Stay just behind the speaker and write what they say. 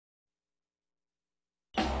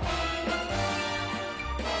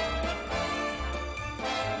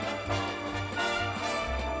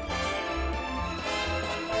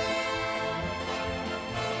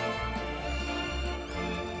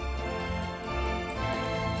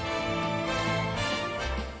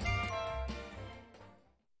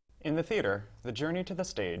In the theater, the journey to the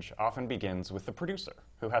stage often begins with the producer,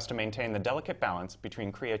 who has to maintain the delicate balance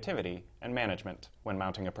between creativity and management when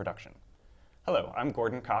mounting a production. Hello, I'm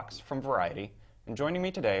Gordon Cox from Variety, and joining me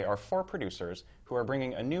today are 4 producers who are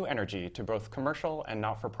bringing a new energy to both commercial and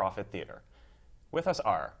not-for-profit theater. With us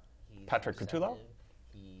are Patrick Cutullo,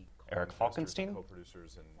 Eric Falkenstein,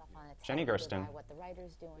 Jenny Gersten,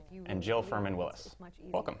 and Jill Furman-Willis.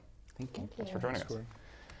 Welcome. Thank you. Thanks for joining us.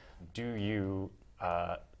 Do you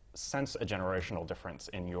sense a generational difference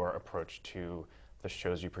in your approach to the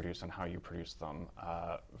shows you produce and how you produce them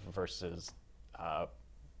versus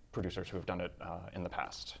producers who have done it in the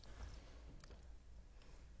past?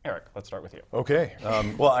 Eric, let's start with you. Okay.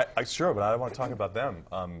 Well, sure, but I don't want to talk about them.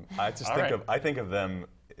 I think of them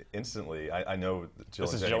instantly. I know Jill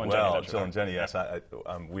and Jenny well. Jill and Jenny, yes.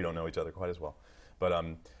 We don't know each other quite as well,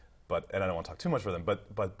 and I don't want to talk too much for them.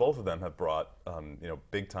 But both of them have brought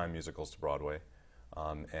big time musicals to Broadway,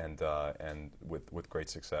 and with great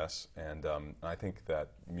success. And I think that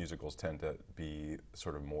musicals tend to be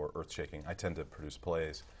sort of more earth shaking. I tend to produce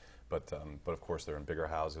plays. But of course, they're in bigger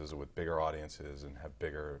houses with bigger audiences and have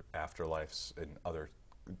bigger afterlives in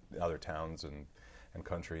other towns and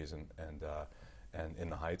countries and in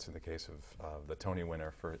the Heights, in the case of the Tony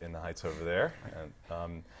winner for In the Heights over there,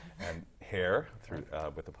 and Hair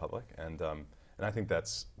with the public, and I think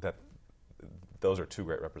those are 2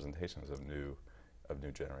 great representations of new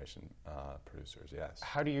generation producers. Yes.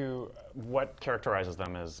 What characterizes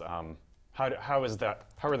them as how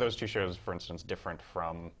are those 2 shows, for instance, different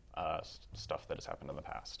from stuff that has happened in the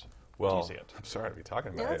past? Well, do you see it? I'm sorry to be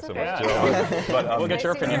talking about it so okay. much, Jill. But, we'll get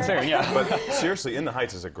your opinion soon. Yeah. But seriously, In the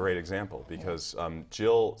Heights is a great example because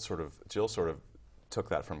Jill sort of took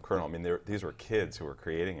that from Colonel. I mean, these were kids who were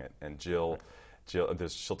creating it, and Jill,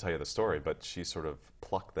 she'll tell you the story, but she sort of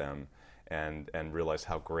plucked them and realized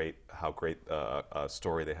how great a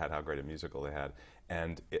story they had, how great a musical they had,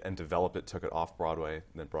 and developed it, took it off Broadway,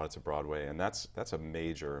 and then brought it to Broadway, and that's a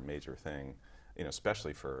major thing.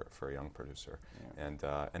 Especially for a young producer,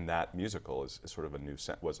 yeah. And that musical is sort of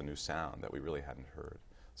was a new sound that we really hadn't heard.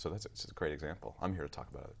 So it's a great example. I'm here to talk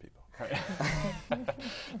about other people.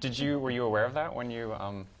 Were you aware of that when you?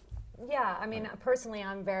 Yeah, I mean, personally,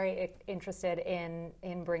 I'm very interested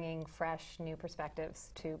in bringing fresh, new perspectives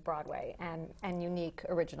to Broadway and unique,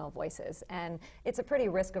 original voices. And it's a pretty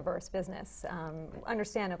risk-averse business.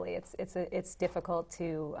 Understandably, it's difficult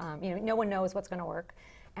to no one knows what's going to work.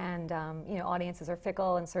 And audiences are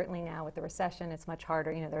fickle, and certainly now with the recession, it's much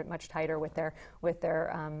harder. They're much tighter with the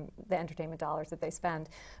entertainment dollars that they spend.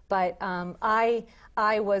 But I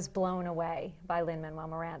was blown away by Lin-Manuel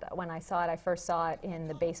Miranda when I saw it. I first saw it in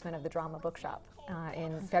the basement of the Drama Bookshop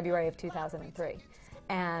in February of 2003.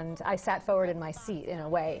 And I sat forward in my seat in a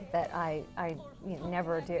way that I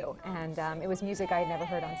never do. And it was music I had never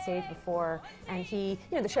heard on stage before. And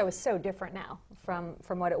the show is so different now from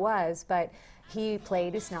what it was, but he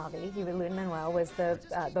played Usnavi. Lin-Manuel was the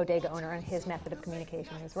bodega owner, and his method of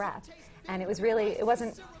communication was rap. And it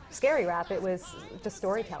wasn't scary rap, it was just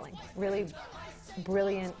storytelling, really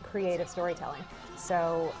brilliant, creative storytelling.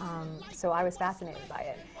 So I was fascinated by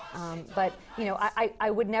it. But I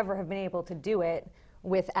would never have been able to do it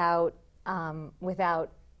without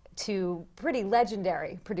 2 pretty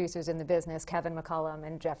legendary producers in the business, Kevin McCullum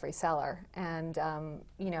and Jeffrey Seller. And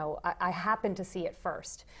I happened to see it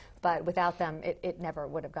first, but without them, it never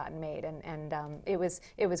would have gotten made. And it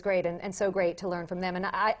was great, and so great to learn from them. And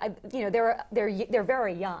they're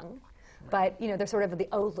very young, but they're sort of the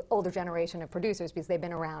older generation of producers because they've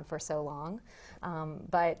been around for so long.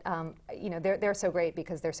 They're so great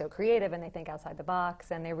because they're so creative and they think outside the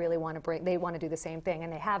box, and they really want to do the same thing,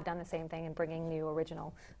 and they have done the same thing in bringing new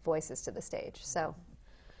original voices to the stage. So,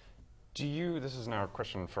 this is now a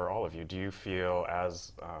question for all of you. Do you feel,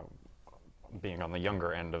 as being on the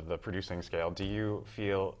younger end of the producing scale, do you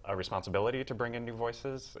feel a responsibility to bring in new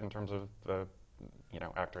voices in terms of the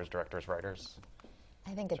actors, directors, writers?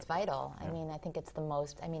 I think it's vital. Yeah. I mean, I think it's the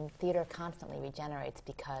most, theater constantly regenerates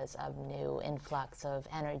because of new influx of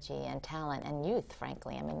energy and talent and youth,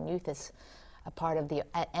 frankly. I mean, youth is a part of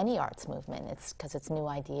any arts movement. It's because it's new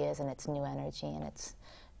ideas and it's new energy and it's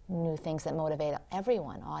new things that motivate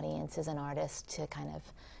everyone, audiences and artists, to kind of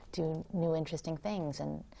do new interesting things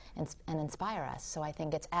and inspire us. So I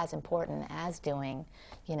think it's as important as doing,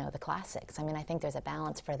 the classics. I mean, I think there's a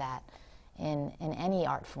balance for that in any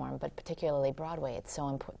art form, but particularly Broadway. It's so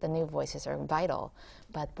important. The new voices are vital,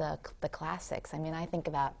 but the classics. I mean, I think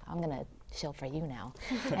about, I'm going to shill for you now,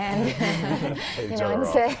 and you know, and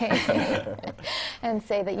say and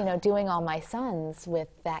say that, you know, doing All My Sons with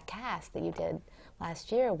that cast that you did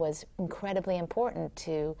last year was incredibly important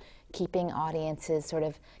to keeping audiences sort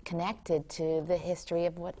of connected to the history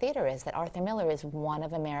of what theater is, that Arthur Miller is one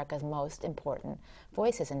of America's most important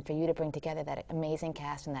voices, and for you to bring together that amazing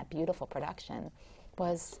cast and that beautiful production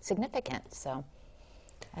was significant. So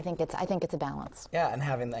I think it's a balance. Yeah, and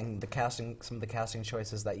having the casting, some of the casting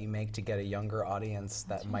choices that you make to get a younger audience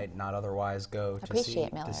that might not otherwise go to see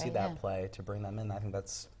that play, to bring them in, I think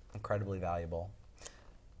that's incredibly valuable.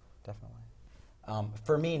 Definitely.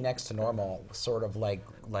 For me, Next to Normal, sort of like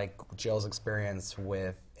Jill's experience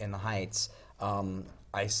with In the Heights,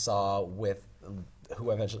 I saw with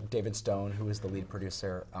who I mentioned, David Stone, who is the lead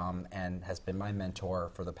producer and has been my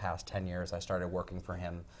mentor for the past 10 years. I started working for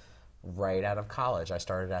him right out of college. I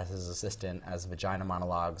started as his assistant as Vagina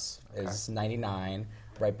Monologues. It was 99,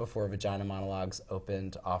 right before Vagina Monologues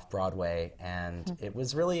opened off-Broadway, and it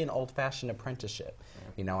was really an old-fashioned apprenticeship.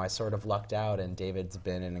 You know, I sort of lucked out, and David's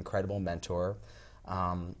been an incredible mentor.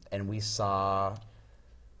 And we saw,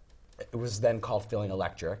 it was then called Feeling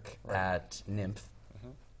Electric at NYMF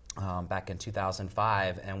back in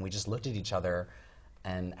 2005, and we just looked at each other,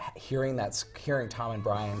 and hearing Tom and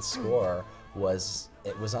Brian's score was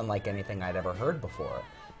unlike anything I'd ever heard before.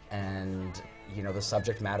 And, you know, the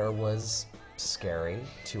subject matter was scary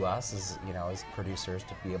to us as, you know, as producers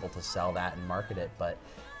to be able to sell that and market it, but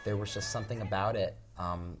there was just something about it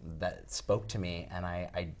that spoke to me, and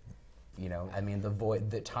you know, I mean,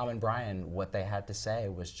 the Tom and Brian, what they had to say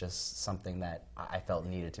was just something that I felt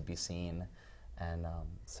needed to be seen, and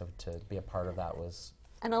so to be a part of that was.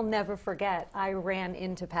 And I'll never forget, I ran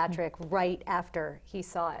into Patrick right after he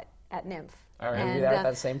saw it at NYMF. All right. And you at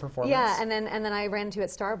that same performance? Yeah, and then I ran into you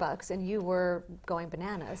at Starbucks, and you were going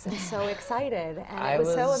bananas and so excited, and it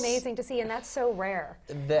was so amazing to see, and that's so rare.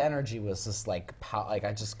 The energy was just like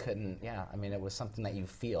I just couldn't. Yeah, I mean, it was something that you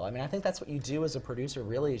feel. I mean, I think that's what you do as a producer.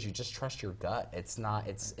 Really, is you just trust your gut. It's not.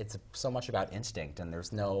 It's so much about instinct, and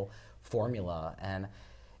there's no formula. And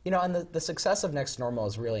you know, and the success of Next to Normal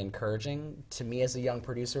is really encouraging to me as a young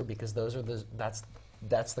producer, because that's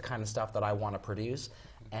the kind of stuff that I want to produce.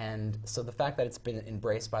 And so the fact that it's been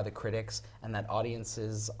embraced by the critics and that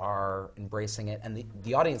audiences are embracing it, and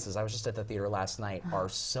the audiences, I was just at the theater last night, are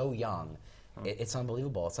so young. It's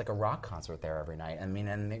unbelievable. It's like a rock concert there every night. I mean,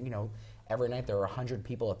 and you know, every night there are 100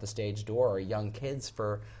 people at the stage door, young kids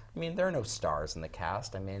I mean, there are no stars in the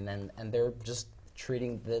cast. I mean, and they're just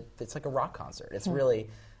treating it's like a rock concert. It's really,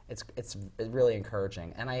 it's really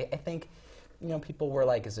encouraging. And I think, you know, people were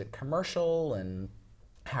like, is it commercial, and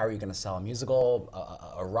how are you going to sell a musical,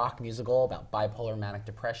 a rock musical about bipolar manic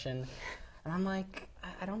depression? And I'm like,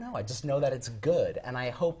 I don't know. I just know that it's good. And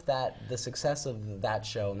I hope that the success of that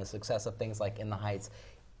show and the success of things like In the Heights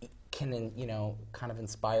can, you know, kind of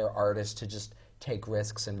inspire artists to just take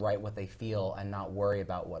risks and write what they feel and not worry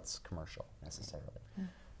about what's commercial necessarily,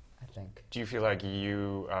 I think. Do you feel like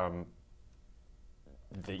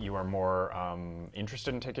that you are more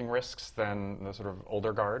interested in taking risks than the sort of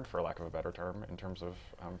older guard, for lack of a better term, in terms of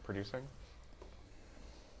producing?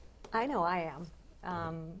 I know I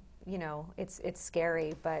am. You know, it's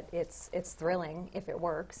scary, but it's thrilling if it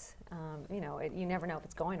works. You know, you never know if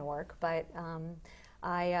it's going to work, but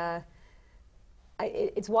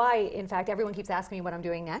it's why, in fact, everyone keeps asking me what I'm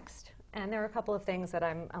doing next. And there are a couple of things that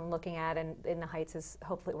I'm looking at, and In the Heights is,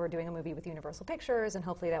 hopefully we're doing a movie with Universal Pictures, and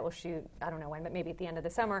hopefully that will shoot, I don't know when, but maybe at the end of the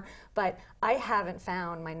summer. But I haven't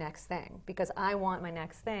found my next thing, because I want my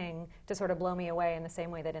next thing to sort of blow me away in the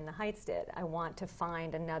same way that In the Heights did. I want to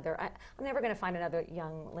find another, I'm never going to find another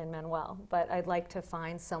young Lin-Manuel, but I'd like to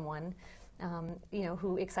find someone, you know,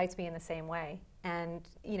 who excites me in the same way. And,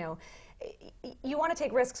 you know, you want to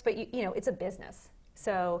take risks, but you know, it's a business.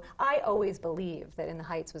 So I always believed that In the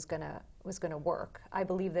Heights was gonna work. I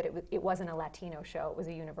believe that it wasn't a Latino show; it was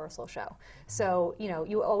a Universal show. So you know,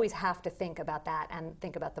 you always have to think about that and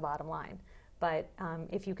think about the bottom line. But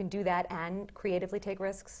if you can do that and creatively take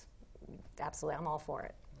risks, absolutely, I'm all for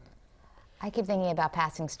it. I keep thinking about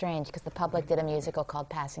Passing Strange, because the Public did a musical called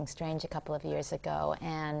Passing Strange a couple of years ago,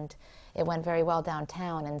 and it went very well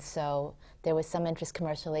downtown, and so there was some interest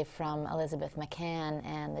commercially from Elizabeth McCann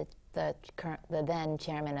and the then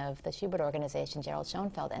chairman of the Schubert organization, Gerald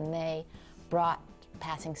Schoenfeld, and they brought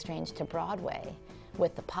Passing Strange to Broadway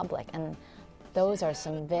with the Public, and those are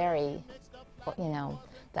some very, you know,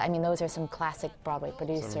 I mean, those are some classic Broadway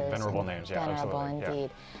producers. Some venerable names, yeah, venerable absolutely.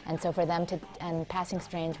 Indeed. Yeah. And so for them to, and Passing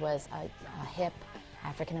Strange was a hip,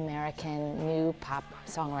 African-American, new pop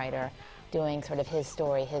songwriter doing sort of his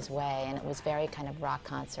story his way, and it was very kind of rock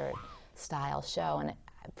concert style show, and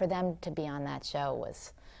for them to be on that show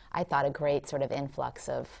was, I thought, a great sort of influx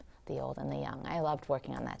of the old and the young. I loved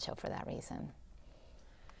working on that show for that reason.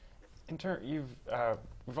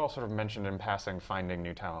 We've all sort of mentioned in passing finding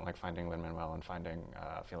new talent, like finding Lin-Manuel and finding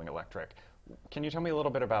Feeling Electric. Can you tell me a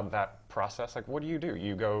little bit about that process? Like, what do?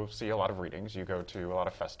 You go see a lot of readings, you go to a lot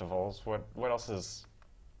of festivals. What else is,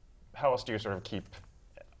 how else do you sort of keep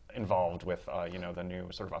involved with, the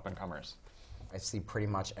new sort of up-and-comers? I see pretty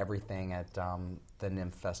much everything at the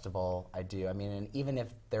NYMF Festival. I do. I mean, and even if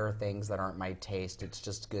there are things that aren't my taste, it's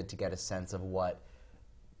just good to get a sense of what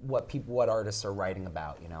artists are writing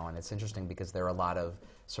about, And it's interesting because there are a lot of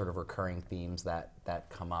sort of recurring themes that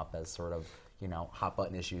come up as sort of, hot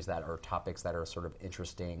button issues that are topics that are sort of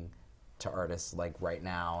interesting to artists like right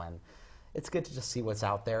now. And it's good to just see what's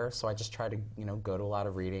out there. So I just try to, go to a lot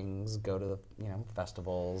of readings, go to the,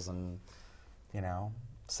 festivals, and,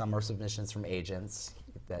 some are submissions from agents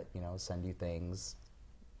that, send you things.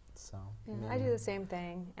 So yeah, I do the same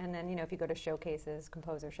thing. And then, if you go to showcases,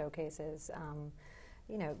 composer showcases,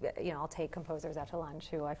 I'll take composers out to lunch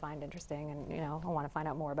who I find interesting, and I want to find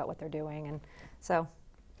out more about what they're doing, and so.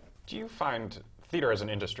 Do you find theater as an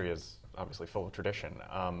industry is obviously full of tradition?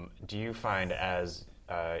 Do you find as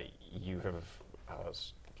you have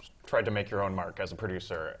tried to make your own mark as a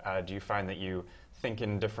producer, do you find that you think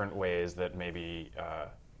in different ways that maybe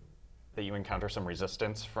that you encounter some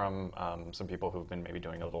resistance from some people who've been maybe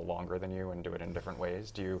doing it a little longer than you and do it in different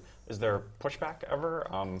ways? Is there pushback ever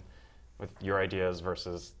with your ideas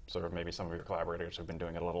versus sort of maybe some of your collaborators who've been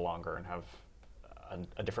doing it a little longer and have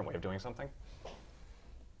a different way of doing something?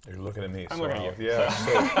 You're looking at me. I'm looking at you. Yeah.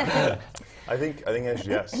 So, I think as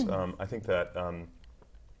yes. I think that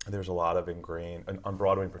there's a lot of ingrained, on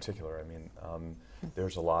Broadway in particular. I mean,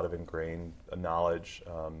 there's a lot of ingrained knowledge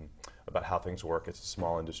about how things work. It's a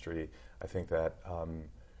small industry. I think that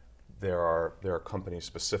there are companies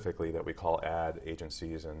specifically that we call ad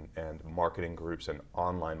agencies and marketing groups and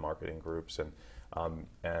online marketing groups, and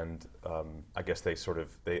I guess they're sort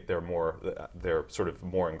of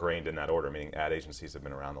more ingrained in that order. Meaning, ad agencies have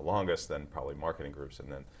been around the longest, then probably marketing groups,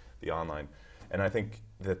 and then the online. And I think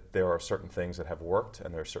that there are certain things that have worked,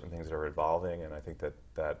 and there are certain things that are evolving. And I think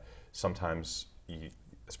that sometimes,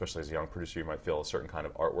 especially as a young producer, you might feel a certain kind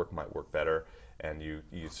of artwork might work better, and you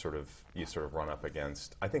sort of run up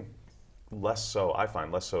against. I think I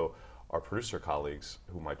find less so our producer colleagues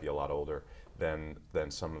who might be a lot older than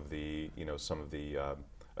some of the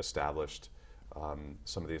established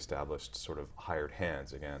sort of hired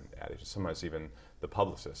hands. Again, sometimes even the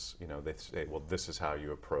publicists. They say, well, this is how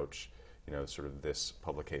you approach sort of this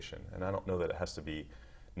publication. And I don't know that it has to be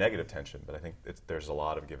negative tension, but I think there's a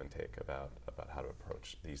lot of give and take about how to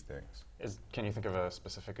approach these things. Can you think of a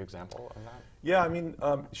specific example of that? Yeah, I mean,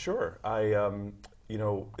 sure. I'm in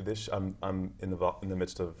the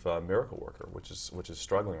midst of Miracle Worker, which is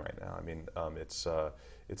struggling right now. I mean, it's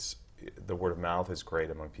the word of mouth is great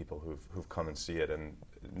among people who've come and see it and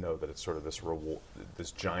know that it's sort of this reward,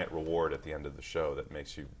 this giant reward at the end of the show that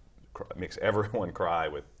makes everyone cry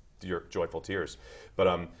with your joyful tears. But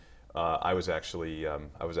I was actually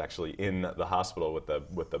in the hospital with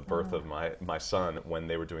the birth of my son when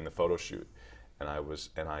they were doing the photo shoot, and it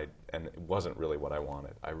wasn't really what I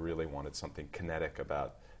wanted. I really wanted something kinetic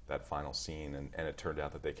about that final scene, and it turned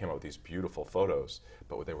out that they came up with these beautiful photos,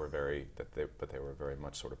 but they were very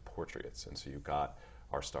much sort of portraits. And so you got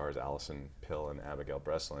our stars Alison Pill and Abigail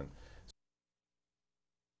Breslin.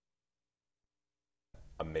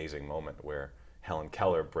 Amazing moment where Helen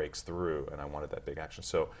Keller breaks through, and I wanted that big action.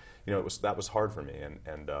 So, that was hard for me,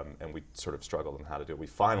 and we sort of struggled on how to do it. We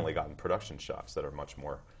finally gotten production shots that are much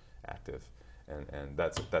more active, and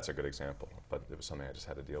that's a good example. But it was something I just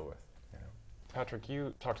had to deal with. Patrick,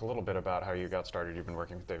 you talked a little bit about how you got started. You've been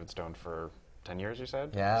working with David Stone for 10 years, you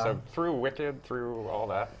said? Yeah. So through Wicked, through all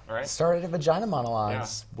that, right? Started at Vagina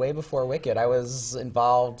Monologues way before Wicked. I was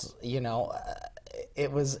involved, it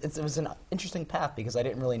was an interesting path because I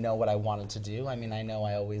didn't really know what I wanted to do. I mean, I know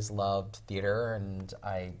I always loved theater, and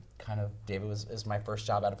David was my first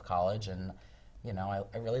job out of college, and I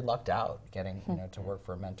really lucked out getting to work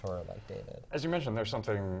for a mentor like David. As you mentioned,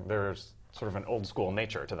 there's sort of an old school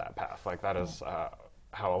nature to that path. Like that is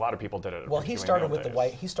how a lot of people did it. Well, he started with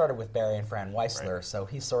Barry and Fran Weissler, right. So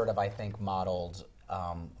he sort of, I think, modeled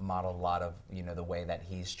a lot of the way that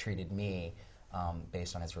he's treated me.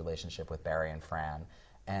 Based on his relationship with Barry and Fran.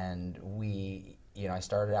 And I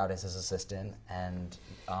started out as his assistant, and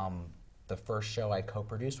the first show I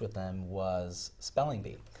co-produced with them was Spelling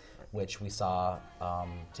Bee, which we saw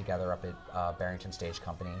together up at Barrington Stage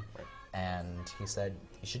Company. And he said,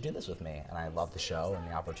 you should do this with me. And I loved the show and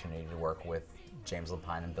the opportunity to work with James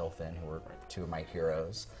Lapine and Bill Finn, who were two of my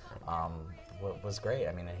heroes, was great.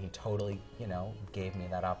 I mean, and he totally, gave me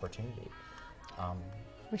that opportunity.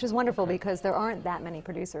 Which is wonderful because there aren't that many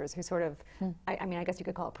producers who sort of, I mean, I guess you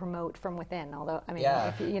could call it promote from within. Although, I mean,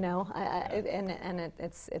 yeah.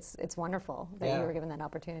 It's wonderful that you were given that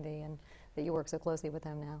opportunity and that you work so closely with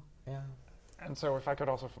them now. Yeah. And so, if I could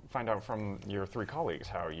also find out from your three colleagues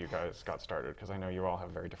how you guys got started, because I know you all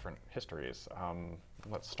have very different histories.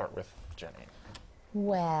 Let's start with Jenny.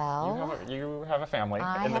 Well, you have a family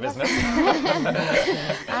in the business.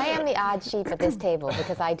 I am the odd sheep at this table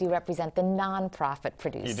because I do represent the nonprofit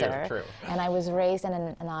producer. You do, true. And I was raised in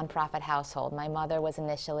a nonprofit household. My mother was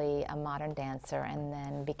initially a modern dancer and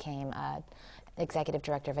then became executive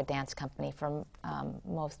director of a dance company for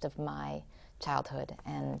most of my childhood.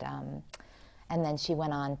 And then she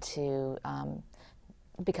went on to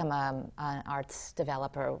become an arts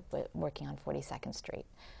developer working on 42nd Street.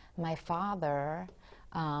 My father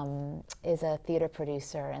is a theater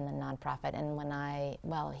producer in the nonprofit,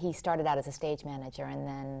 and he started out as a stage manager and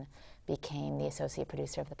then became the associate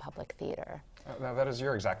producer of the Public Theater. Now that is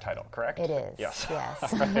your exact title, correct? It is. Yes.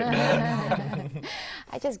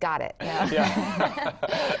 I just got it. No. Yeah.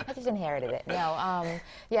 I just inherited it. No.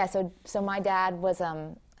 So my dad was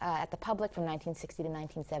at the Public from 1960 to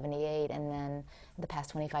 1978, and then the past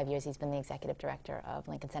 25 years he's been the executive director of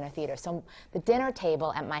Lincoln Center Theater. So the dinner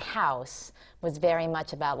table at my house was very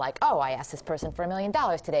much about like, oh, I asked this person for $1 million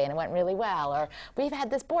today and it went really well, or we've had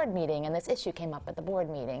this board meeting and this issue came up at the board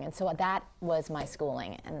meeting. And so that was my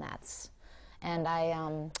schooling, and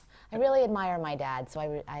I really admire my dad, so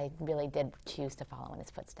I really did choose to follow in his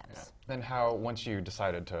footsteps. Yeah. Then how, once you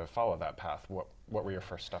decided to follow that path, what were your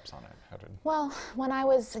first steps on it? Well, when I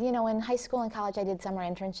was, in high school and college, I did summer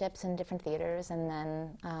internships in different theaters, and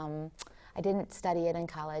then I didn't study it in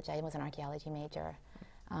college. I was an archaeology major.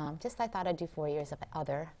 I thought I'd do 4 years of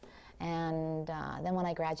other. And then when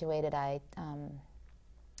I graduated, I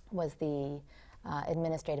was the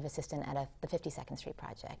administrative assistant at the 52nd Street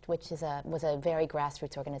Project, which was a very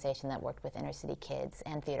grassroots organization that worked with inner city kids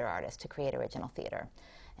and theater artists to create original theater.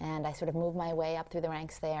 And I sort of moved my way up through the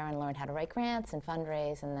ranks there and learned how to write grants and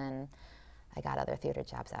fundraise, and then I got other theater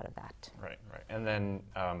jobs out of that. Right. And then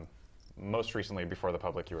most recently, before the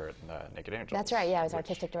Public, you were at Naked Angels. That's right, yeah, I was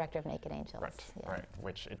artistic director of Naked Angels. Right,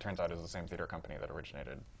 which it turns out is the same theater company that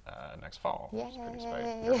originated Next Fall, which was produced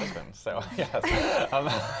by your husband. So, yes.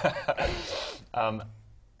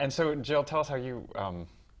 And so, Jill, tell us how you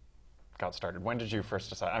got started. When did you first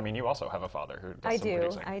decide? I mean, you also have a father who does some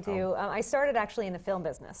producing. I do. I started actually in the film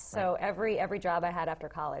business. So every job I had after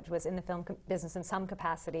college was in the film business in some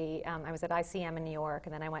capacity. I was at ICM in New York,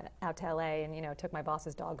 and then I went out to LA and, took my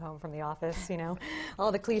boss's dog home from the office,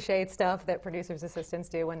 all the cliched stuff that producers' assistants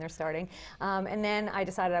do when they're starting. And then I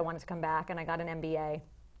decided I wanted to come back, and I got an MBA.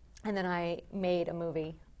 And then I made a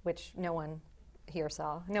movie, which no one here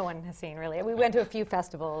saw. No one has seen, really. We went to a few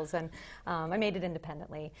festivals, and I made it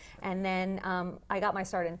independently. And then I got my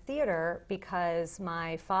start in theater because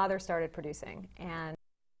my father started producing and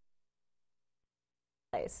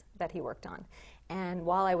plays that he worked on. And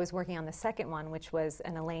while I was working on the second one, which was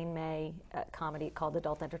an Elaine May comedy called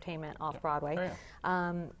Adult Entertainment off-Broadway,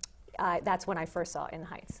 that's when I first saw In the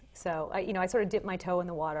Heights. So I sort of dipped my toe in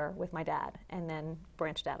the water with my dad and then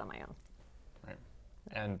branched out on my own. Right.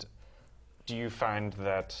 And do you find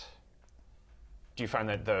that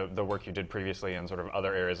the work you did previously in sort of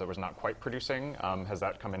other areas that was not quite producing, has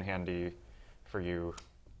that come in handy for you?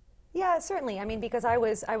 Yeah, certainly. I mean, because I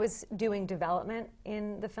was doing development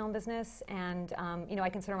in the film business, and I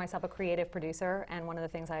consider myself a creative producer, and one of the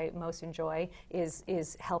things I most enjoy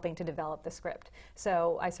is helping to develop the script.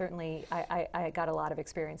 So I certainly I got a lot of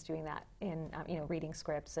experience doing that in reading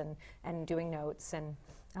scripts and doing notes and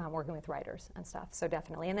working with writers and stuff. So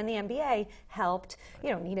definitely. And then the MBA helped.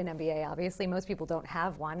 You don't need an MBA, obviously. Most people don't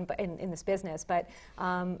have one, but in this business. But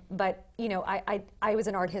I was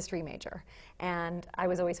an art history major, and I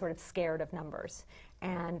was always sort of scared of numbers.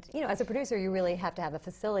 And as a producer, you really have to have a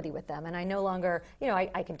facility with them. And I no longer,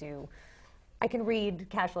 I can read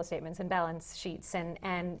cash flow statements and balance sheets, and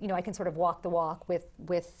I can sort of walk the walk with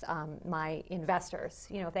my investors.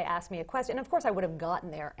 If they ask me a question, and of course I would have gotten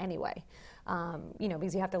there anyway,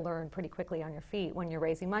 because you have to learn pretty quickly on your feet when you're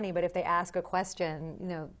raising money. But if they ask a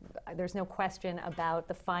question, there's no question about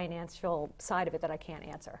the financial side of it that I can't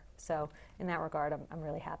answer. So in that regard, I'm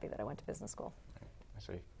really happy that I went to business school. I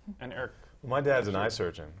see. And Eric? Well, my dad's an eye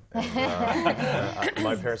surgeon. And,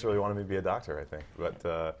 my parents really wanted me to be a doctor, I think.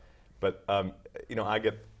 But I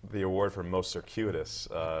get the award for most circuitous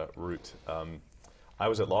route. I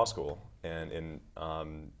was at law school, and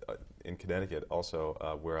in Connecticut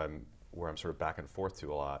also, where I'm sort of back and forth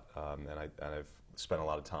to a lot, and I've spent a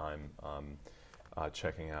lot of time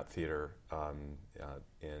checking out theater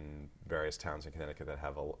in various towns in Connecticut that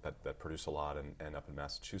have that produce a lot, and up in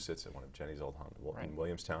Massachusetts at one of Jenny's old homes in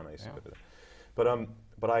Williamstown. I used to go there.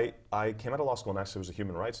 But I came out of law school and actually was a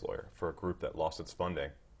human rights lawyer for a group that lost its funding,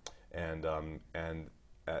 and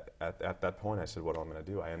at that point I said, what am I going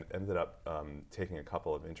to do? I ended up taking a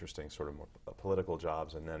couple of interesting sort of more political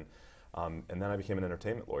jobs, and then I became an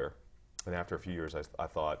entertainment lawyer. And after a few years, I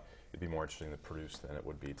thought it'd be more interesting to produce than it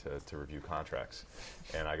would be to review contracts.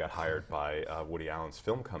 And I got hired by Woody Allen's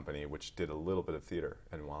film company, which did a little bit of theater.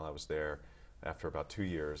 And while I was there, after about 2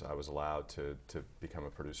 years, I was allowed to become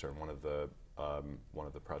a producer. And one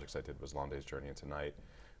of the projects I did was Long Day's Journey into Night,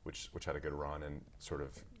 which had a good run and sort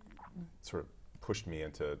of pushed me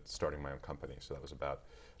into starting my own company. So that was about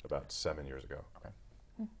 7 years ago. Okay.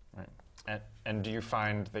 Right. And do you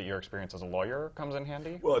find that your experience as a lawyer comes in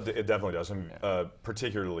handy? Well, it definitely does.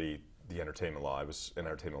 Particularly the entertainment law. I was an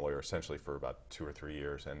entertainment lawyer essentially for about 2 or 3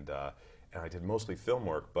 years, and I did mostly film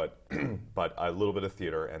work, but but a little bit of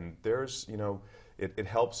theater. And there's, it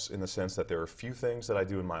helps in the sense that there are a few things that I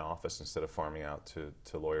do in my office instead of farming out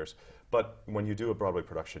to lawyers. But when you do a Broadway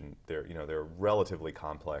production, they're relatively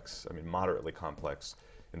complex. I mean, moderately complex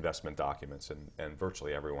investment documents, and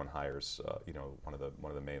virtually everyone hires one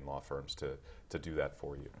of the main law firms to do that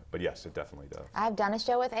for you. But yes, it definitely does. I've done a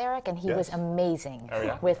show with Eric, and he was amazing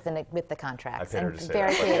with the contracts. I paid her to say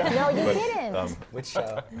very creative. No, you but, didn't. Which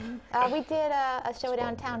show? We did a show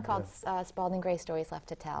downtown called Spalding Gray Stories Left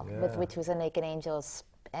to Tell, which was a Naked Angels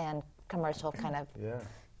and commercial kind of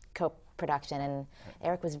co-production. And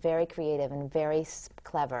Eric was very creative and very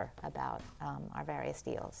clever about our various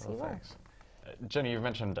deals. Oh, thanks. Jenny, you've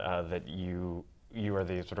mentioned that you are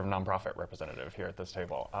the sort of nonprofit representative here at this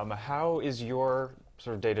table. How is your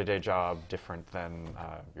sort of day-to-day job different than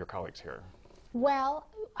your colleagues here? Well,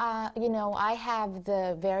 I have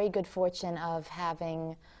the very good fortune of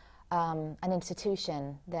having an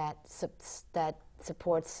institution that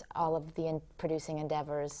supports all of the producing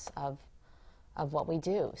endeavors of what we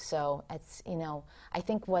do. So it's, I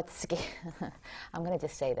think what's I'm going to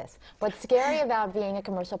just say this. What's scary about being a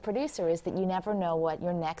commercial producer is that you never know what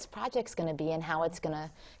your next project's going to be and how it's going to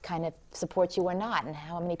kind of support you or not, and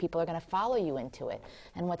how many people are going to follow you into it.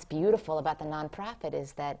 And what's beautiful about the nonprofit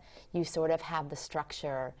is that you sort of have the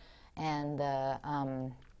structure and the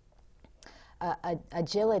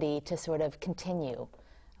agility to sort of continue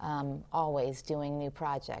always doing new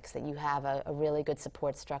projects, that you have a really good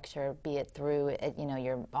support structure, be it through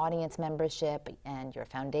your audience membership and your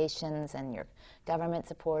foundations and your government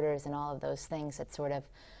supporters and all of those things that sort of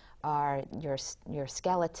are your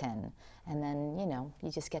skeleton. And then you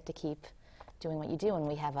just get to keep doing what you do. And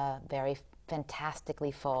we have a very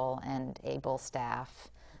fantastically full and able staff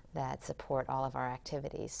that support all of our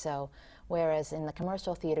activities. So whereas in the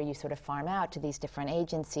commercial theater you sort of farm out to these different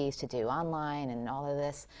agencies to do online and all of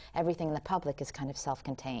this, everything in the public is kind of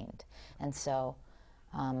self-contained. And so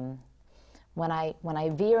when I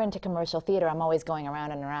veer into commercial theater, I'm always going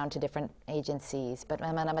around and around to different agencies, but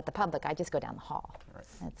when I'm at the public, I just go down the hall. Right.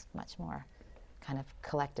 It's much more kind of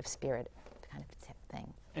collective spirit kind of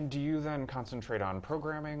thing. And do you then concentrate on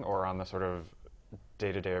programming or on the sort of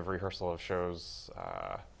day-to-day of rehearsal of shows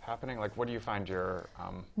happening? Like, what do you find your...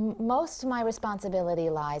 Most of my responsibility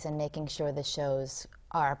lies in making sure the shows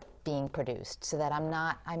are being produced, so that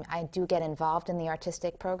I do get involved in the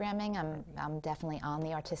artistic programming. I'm definitely on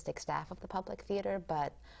the artistic staff of the Public Theater,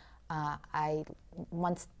 but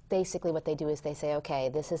basically what they do is they say, okay,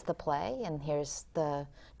 this is the play, and here's the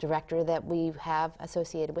director that we have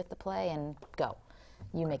associated with the play, and go.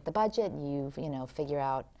 You make the budget, you figure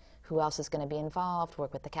out who else is going to be involved,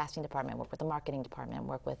 work with the casting department, work with the marketing department,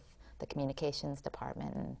 work with the communications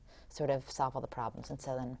department, and sort of solve all the problems. And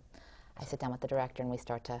so then I sit down with the director and we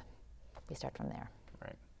start from there.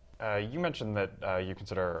 Right. You mentioned that you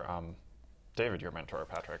consider David your mentor,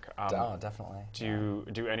 Patrick. Oh, definitely.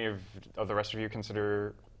 Do any of the rest of you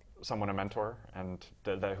consider someone a mentor, and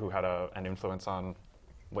who had an influence on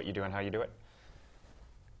what you do and how you do it?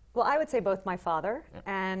 Well, I would say both my father,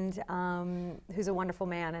 and who's a wonderful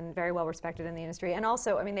man and very well respected in the industry, and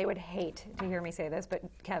also, I mean, they would hate to hear me say this, but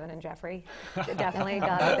Kevin and Jeffrey definitely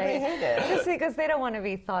got it. Just because they don't want to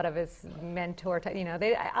be thought of as mentor.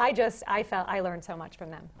 I learned so much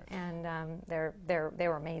from them, and they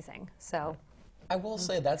were amazing. So. I will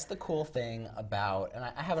say that's the cool thing about, and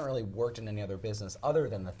I haven't really worked in any other business other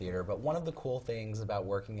than the theater, but one of the cool things about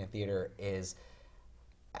working in theater is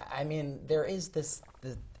I mean, there is this,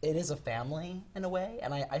 it is a family in a way,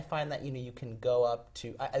 and I find that, you can go up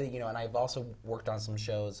to, and I've also worked on some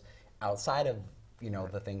shows outside of,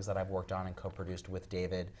 the things that I've worked on and co-produced with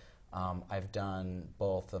David. I've done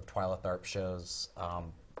both of Twyla Tharp shows,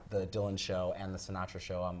 the Dylan show and the Sinatra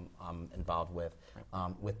show I'm involved with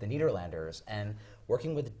the Nederlanders. And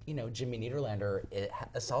working with, Jimmy Nederlander,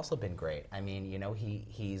 it's also been great. I mean,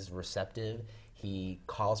 he's receptive. He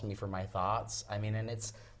calls me for my thoughts. I mean, and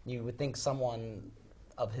you would think someone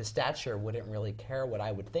of his stature wouldn't really care what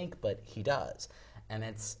I would think, but he does. And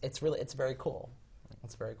it's very cool.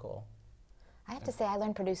 It's very cool. I have to say, I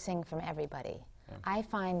learned producing from everybody. Yeah. I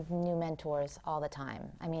find new mentors all the time.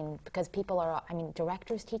 I mean, because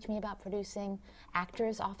directors teach me about producing,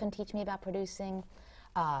 actors often teach me about producing,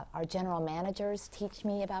 our general managers teach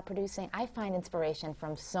me about producing. I find inspiration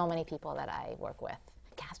from so many people that I work with.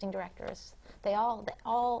 Casting directors, they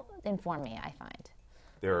all inform me, I find.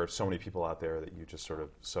 There are so many people out there that you just sort of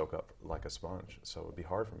soak up like a sponge, so it would be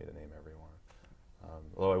hard for me to name everyone.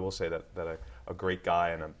 Although I will say that a great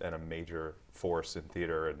guy and a major force in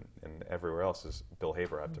theater and everywhere else is Bill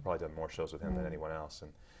Haber. I've probably done more shows with him than anyone else,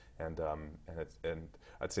 and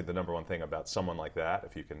I'd say the number one thing about someone like that,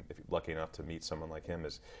 if you're lucky enough to meet someone like him,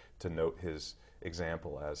 is to note his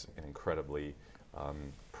example as an incredibly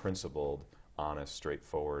principled, honest,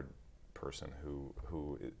 straightforward person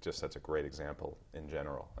who just sets a great example in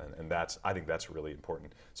general, and I think that's really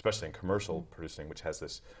important, especially in commercial producing, which has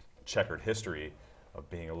this checkered history of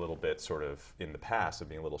being a little bit sort of in the past of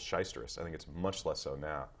being a little shysterous. I think it's much less so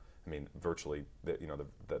now. I mean, virtually,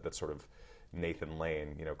 that sort of Nathan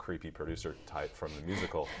Lane, creepy producer type from the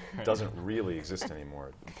musical, doesn't really exist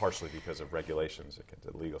anymore. Partially because of regulations,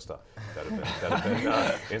 the legal stuff that have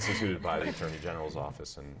been instituted by the Attorney General's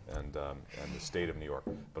office and the state of New York,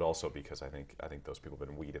 but also because I think those people have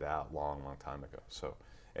been weeded out long time ago. So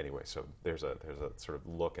anyway, so there's a sort of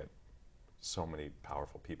look at so many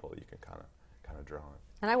powerful people that you can kind of draw on.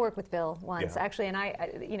 And I worked with Bill once, actually, and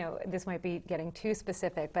this might be getting too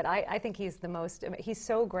specific, but I think he's he's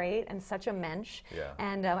so great and such a mensch. Yeah.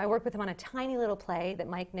 And I worked with him on a tiny little play that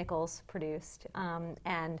Mike Nichols produced,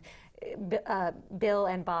 and Bill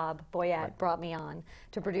and Bob Boyette brought me on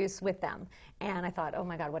to produce with them. And I thought, oh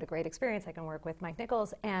my God, what a great experience. I can work with Mike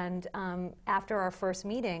Nichols. And after our first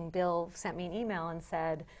meeting, Bill sent me an email and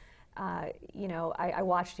said, I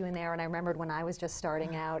watched you in there, and I remembered when I was just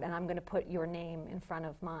starting out, and I'm going to put your name in front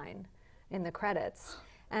of mine in the credits.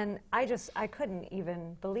 And I couldn't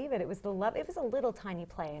even believe it. It was it was a little tiny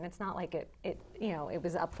play, and it's not like it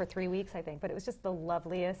was up for 3 weeks, I think, but it was just the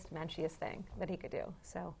loveliest, menschiest thing that he could do.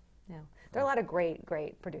 So, there are a lot of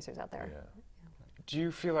great producers out there. Yeah. Do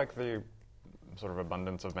you feel like the sort of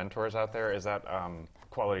abundance of mentors out there, is that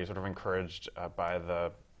quality sort of encouraged by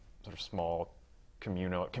the sort of small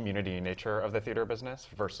community nature of the theater business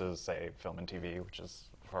versus, say, film and TV, which is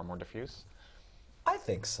far more diffuse? I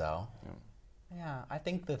think so. Yeah, I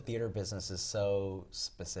think the theater business is so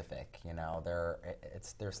specific.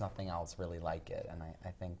 There's nothing else really like it, and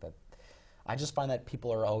I think that I just find that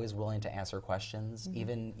people are always willing to answer questions,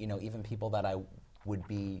 even people that I would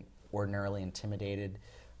be ordinarily intimidated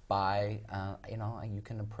by. You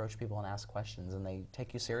can approach people and ask questions, and they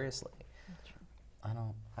take you seriously. I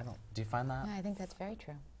don't. Do you find that? Yeah, I think that's very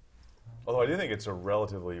true. Although I do think it's a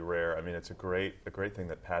relatively rare. I mean, it's a great thing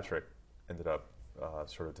that Patrick ended up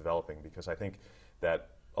sort of developing, because I think that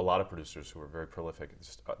a lot of producers who are very prolific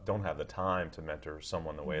just don't have the time to mentor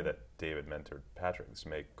someone the way that David mentored Patrick. This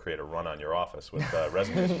may create a run on your office with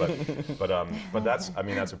resumes, but that's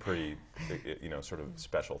a pretty sort of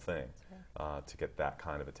special thing to get that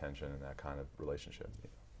kind of attention and that kind of relationship.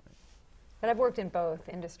 But I've worked in both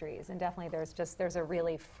industries, and definitely there's a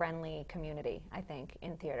really friendly community, I think,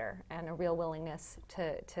 in theater, and a real willingness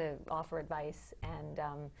to offer advice, and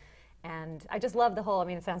I just love the whole,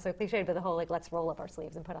 it sounds so cliched, but the whole let's roll up our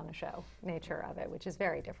sleeves and put on a show nature of it, which is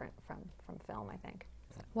very different from film, I think.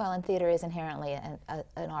 So. Well, and theater is inherently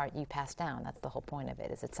an art you pass down. That's the whole point of it,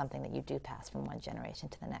 is it's something that you do pass from one generation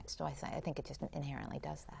to the next. So I think it just inherently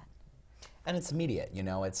does that. And it's immediate,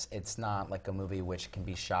 it's not like a movie which can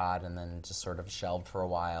be shot and then just sort of shelved for a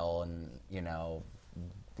while and,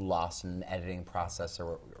 lost in an editing process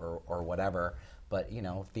or whatever. But,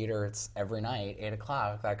 theater, it's every night, 8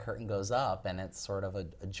 o'clock, that curtain goes up, and it's sort of a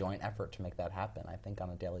joint effort to make that happen, I think, on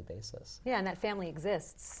a daily basis. Yeah, and that family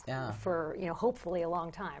exists for, hopefully a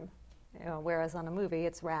long time. Whereas on a movie,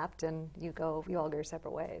 it's wrapped and you all go your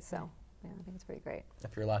separate ways. So, I think it's pretty great.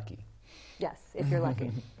 If you're lucky. Yes, if you're lucky.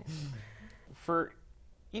 Yeah. For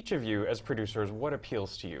each of you as producers, what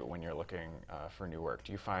appeals to you when you're looking for new work?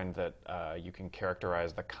 Do you find that you can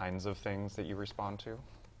characterize the kinds of things that you respond to?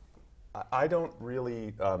 I don't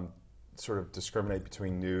really sort of discriminate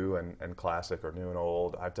between new and classic or new and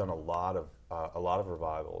old. I've done a lot of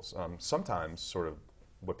revivals. Sometimes sort of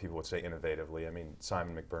what people would say innovatively. I mean,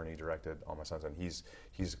 Simon McBurney directed All My Sons, and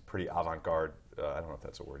he's pretty avant-garde. I don't know if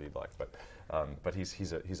that's a word he'd like, but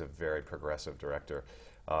he's a very progressive director.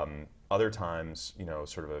 Other times,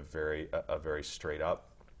 sort of a very straight up,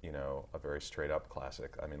 a very straight up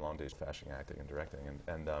classic. I mean, Long Days Fashion Acting and Directing,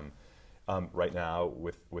 and right now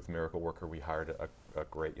with Miracle Worker, we hired a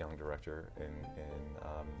great young director in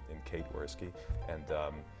Kate Wiersky,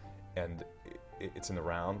 and it's in the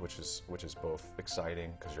round, which is both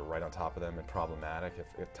exciting because you're right on top of them, and problematic if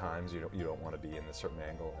at times you don't want to be in a certain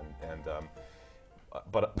angle,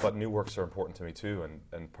 but new works are important to me too,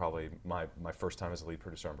 and probably my first time as a lead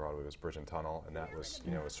producer on Broadway was Bridge and Tunnel, and that was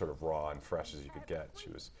as sort of raw and fresh as you could get.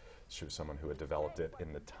 She was someone who had developed it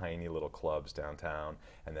in the tiny little clubs downtown,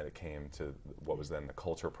 and then it came to what was then the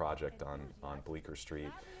Culture Project on Bleecker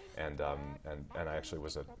Street, and I actually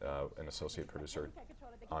was an associate producer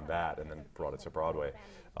on that, and then brought it to Broadway.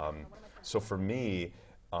 So for me,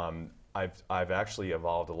 I've actually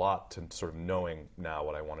evolved a lot to sort of knowing now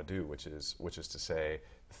what I want to do, which is to say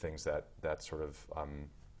things that sort of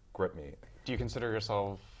grip me. Do you consider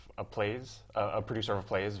yourself a producer of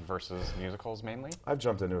plays versus musicals mainly? I've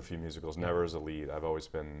jumped into a few musicals, never as a lead. I've always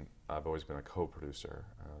been a co-producer,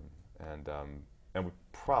 and we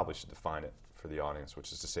probably should define it for the audience,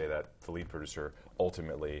 which is to say that the lead producer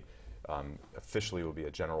ultimately officially will be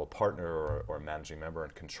a general partner or a managing member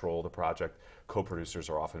and control the project. Co-producers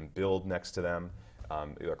are often billed next to them,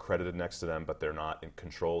 they're credited next to them, but they're not in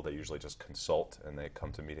control. They usually just consult and they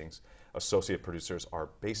come to meetings. Associate producers are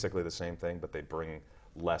basically the same thing, but they bring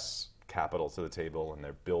less capital to the table and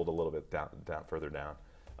they're billed a little bit further down.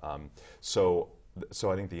 So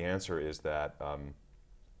I think the answer is that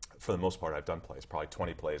for the most part I've done plays, probably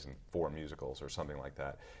 20 plays and 4 musicals or something like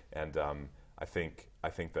that, and I think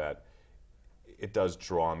that it does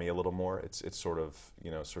draw me a little more. It's sort of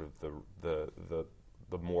the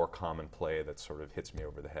more common play that sort of hits me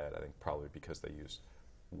over the head. I think probably because they use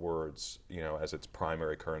words as its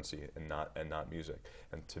primary currency and not music.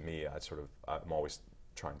 And to me, I'm always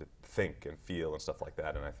trying to think and feel and stuff like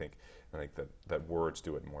that. And I think that words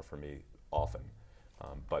do it more for me often.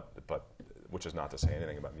 But which is not to say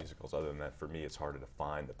anything about musicals other than that for me it's harder to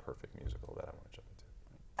find the perfect musical that I want to jump into.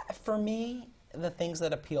 For me, the things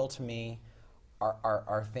that appeal to me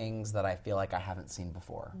are things that I feel like I haven't seen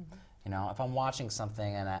before. Mm-hmm. If I'm watching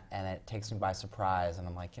something and it takes me by surprise and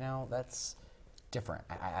I'm like, that's different.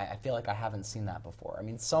 I feel like I haven't seen that before. I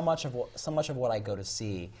mean, so much of what I go to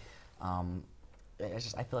see, I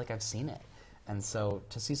feel like I've seen it. And so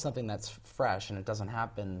to see something that's fresh, and it doesn't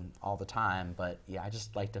happen all the time, but yeah, I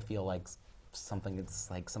just like to feel like it's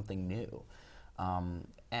like something new. And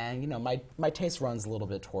my taste runs a little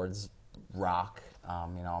bit towards rock.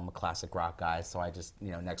 I'm a classic rock guy, so I just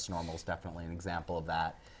Next Normal is definitely an example of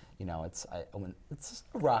that. It's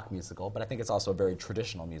a rock musical, but I think it's also a very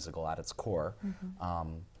traditional musical at its core.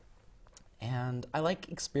 Mm-hmm. And I like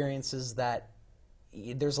experiences that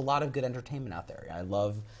there's a lot of good entertainment out there. I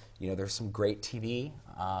love, there's some great TV,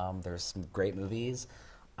 there's some great movies,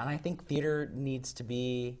 and I think theater needs to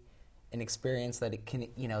be an experience that it can,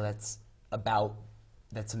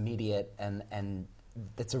 that's immediate and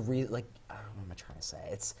that's what am I trying to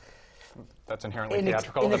say? That's inherently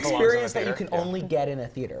theatrical. An experience that you can only get in a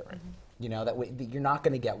theater. Mm-hmm. That you're not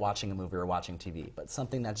going to get watching a movie or watching TV, but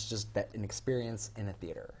something that's just an experience in a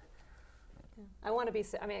theater. I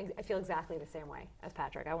feel exactly the same way as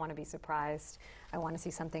Patrick. I want to be surprised. I want to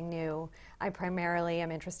see something new. I primarily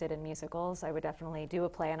am interested in musicals. I would definitely do a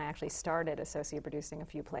play, and I actually started associate producing a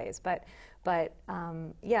few plays. But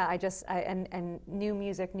and new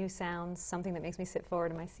music, new sounds, something that makes me sit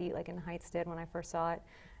forward in my seat, like In the Heights did when I first saw it.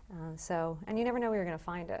 And you never know where you're going to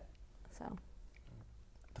find it. So,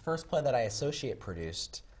 the first play that I associate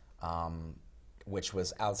produced, which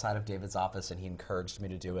was outside of David's office, and he encouraged me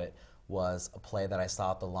to do it, was a play that I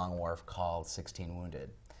saw at the Long Wharf called 16 Wounded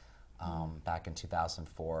back in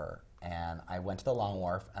 2004. And I went to the Long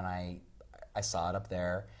Wharf and I saw it up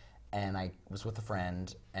there, and I was with a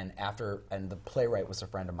friend, and the playwright was a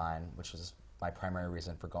friend of mine, which was my primary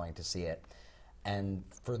reason for going to see it. And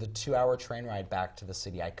for the 2-hour train ride back to the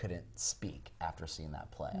city, I couldn't speak after seeing that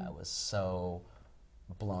play. I was so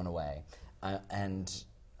blown away. And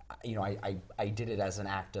I did it as an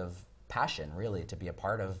act of passion, really, to be a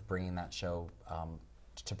part of bringing that show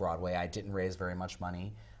to Broadway. I didn't raise very much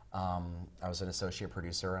money. I was an associate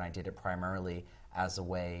producer, and I did it primarily as a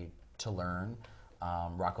way to learn.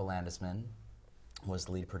 Rocco Landesman was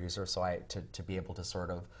the lead producer, so to be able to sort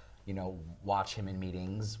of watch him in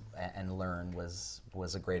meetings and learn was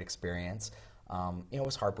a great experience. It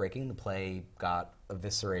was heartbreaking. The play got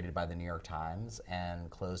eviscerated by the New York Times and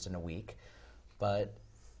closed in a week, but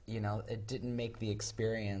it didn't make the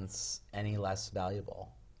experience any less valuable.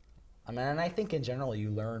 I mean, and I think in general you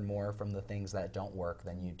learn more from the things that don't work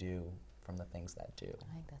than you do from the things that do.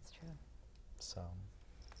 I think that's true. So.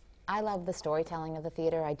 I love the storytelling of the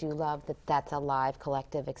theater. I do love that that's a live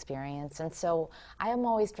collective experience. And so I am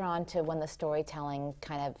always drawn to when the storytelling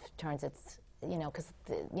kind of turns its, because,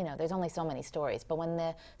 there's only so many stories. But when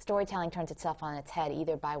the storytelling turns itself on its head,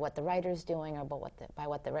 either by what the writer's doing or by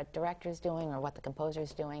what the director's doing or what the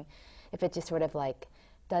composer's doing, if it just sort of like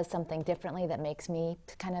does something differently that makes me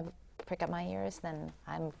kind of prick up my ears, then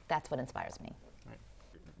that's what inspires me. Right.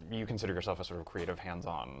 You consider yourself a sort of creative,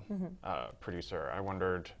 hands-on producer. I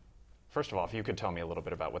wondered, first of all, if you could tell me a little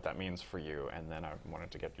bit about what that means for you, and then I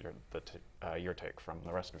wanted to get your take from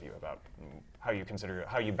the rest of you about how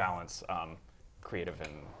you balance creative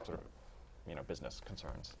and sort of business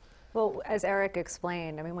concerns. Well, as Eric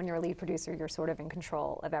explained, I mean, when you're a lead producer, you're sort of in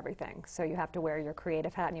control of everything. So you have to wear your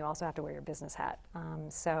creative hat, and you also have to wear your business hat.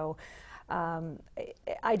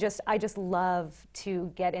 I just love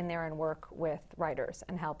to get in there and work with writers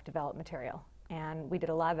and help develop material. And we did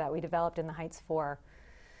a lot of that. We developed In the Heights for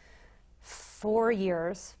 4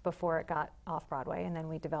 years before it got off Broadway, and then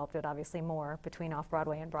we developed it obviously more between off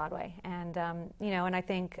Broadway and Broadway. And and I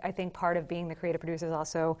think part of being the creative producer is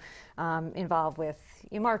also involved with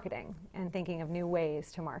marketing and thinking of new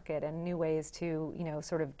ways to market and new ways to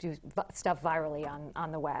sort of do stuff virally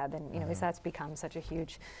on the web. And because that's become such a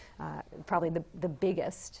huge, probably the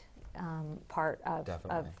biggest part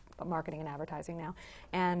of marketing and advertising now,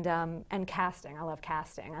 and casting. I love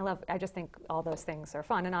casting. I just think all those things are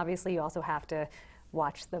fun. And obviously, you also have to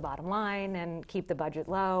watch the bottom line and keep the budget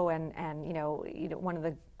low. And one of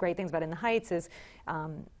the great things about In the Heights is,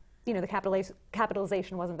 the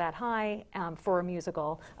capitalization wasn't that high for a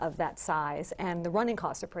musical of that size, and the running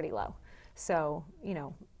costs are pretty low. So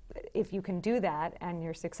if you can do that and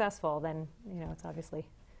you're successful, then it's obviously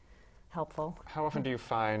helpful. How often do you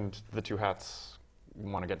find the two hats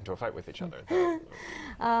want to get into a fight with each other?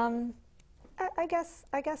 I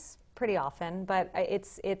guess pretty often, but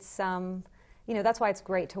it's that's why it's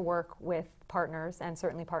great to work with partners, and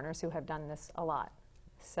certainly partners who have done this a lot.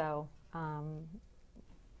 So I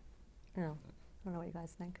don't know what you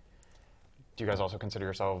guys think. Do you guys also consider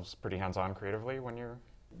yourselves pretty hands-on creatively when you're?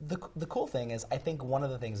 The cool thing is, I think one of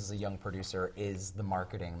the things as a young producer is the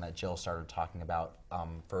marketing that Jill started talking about.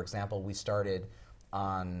 For example, we started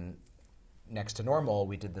on Next to Normal.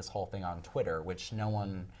 We did this whole thing on Twitter, which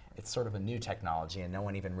it's sort of a new technology, and no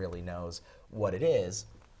one even really knows what it is.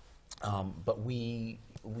 But we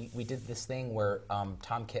did this thing where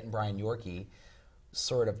Tom Kitt and Brian Yorkey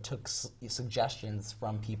sort of took suggestions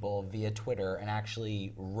from people via Twitter and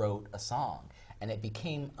actually wrote a song. And it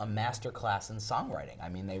became a masterclass in songwriting. I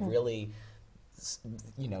mean, they really,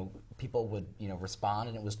 people would, respond,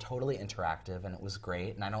 and it was totally interactive, and it was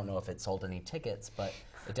great. And I don't know if it sold any tickets, but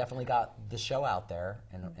it definitely got the show out there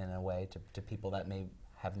in a way to people that may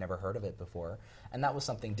have never heard of it before. And that was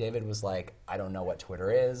something David was like, I don't know what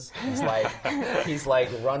Twitter is. He's like,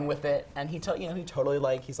 run with it. And he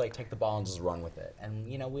totally he's like, take the ball and just run with it. And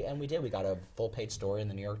we did. We got a full-page story in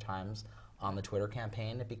the New York Times on the Twitter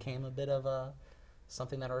campaign. It became a bit of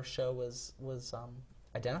something that our show was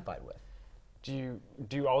identified with.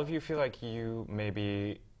 Do all of you feel like you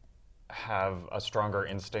maybe have a stronger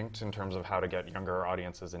instinct in terms of how to get younger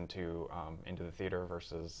audiences into the theater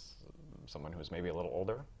versus someone who's maybe a little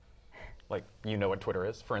older? Like, what Twitter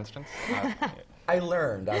is, for instance? I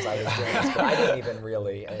learned as I was doing this, but I didn't even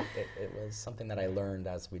really. It was something that I learned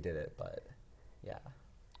as we did it, but yeah.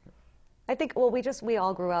 I think, we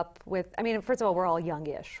all grew up with, first of all, we're all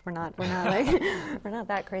youngish. We're not like, we're not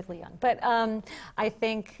that crazily young. But I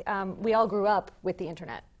think we all grew up with the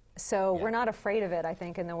internet. So we're not afraid of it, I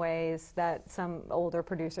think, in the ways that some older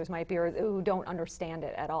producers might be, or who don't understand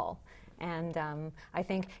it at all. And I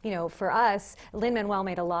think, for us, Lin-Manuel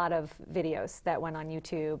made a lot of videos that went on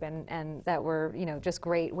YouTube and that were, just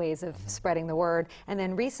great ways of spreading the word. And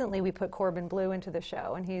then recently we put Corbin Bleu into the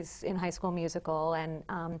show, and he's in High School Musical. And,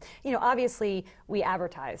 obviously we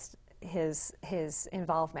advertised his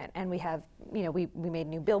involvement, and we have we made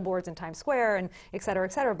new billboards in Times Square and et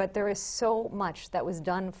cetera, but there is so much that was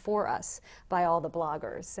done for us by all the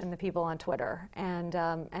bloggers and the people on Twitter, and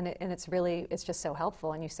it's just so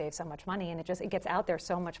helpful, and you save so much money, and it gets out there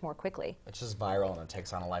so much more quickly. It's just viral, and it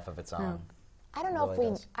takes on a life of its own. I don't know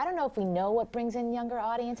if we know what brings in younger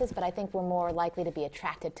audiences, but I think we're more likely to be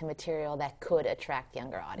attracted to material that could attract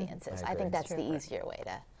younger audiences. I think that's the easier way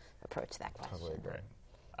approach that question. Totally agree.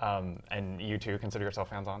 And you too consider yourself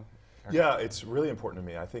hands-on? Yeah, it's really important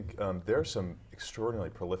to me. I think there are some extraordinarily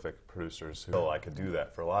prolific producers who I could do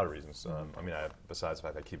that for a lot of reasons. I mean, besides the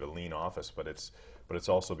fact I keep a lean office, but it's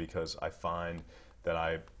also because I find that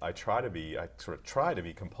I sort of try to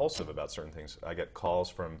be compulsive about certain things. I get calls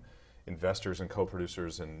from investors and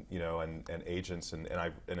co-producers and agents, and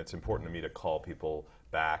it's important to me to call people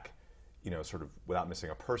back, sort of without missing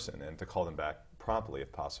a person, and to call them back promptly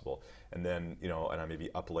if possible. And then, and I may be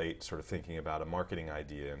up late sort of thinking about a marketing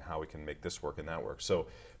idea and how we can make this work and that work. So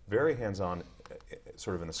very hands-on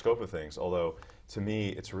sort of in the scope of things, although to me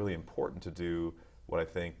it's really important to do what I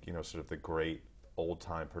think, sort of the great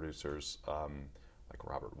old-time producers like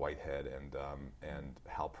Robert Whitehead and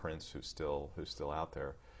Hal Prince, who's still out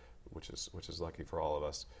there, which is lucky for all of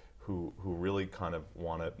us, who really kind of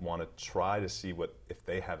want to try to see if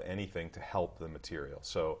they have anything to help the material.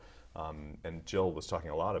 So and Jill was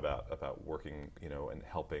talking a lot about working, and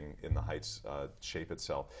helping In the Heights shape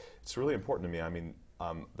itself. It's really important to me. I mean,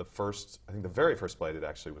 I think the very first play I did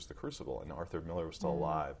actually was The Crucible, and Arthur Miller was still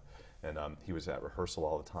alive, and he was at rehearsal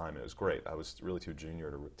all the time, and it was great. I was really too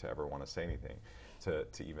junior to ever want to say anything to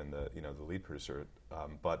even the lead producer,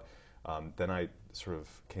 but then I sort of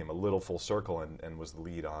came a little full circle and was the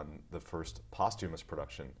lead on the first posthumous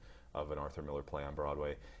production of an Arthur Miller play on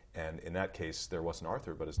Broadway. And in that case, there wasn't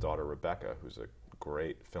Arthur, but his daughter Rebecca, who's a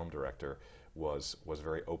great film director, was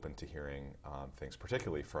very open to hearing things,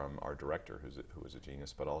 particularly from our director, who was a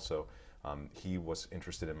genius, but also he was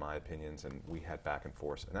interested in my opinions, and we had back and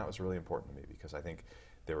forth, and that was really important to me because I think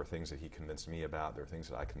there were things that he convinced me about, there were things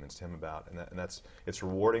that I convinced him about, and it's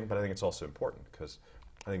rewarding, but I think it's also important because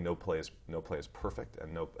I think no play is perfect,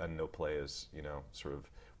 and no play is sort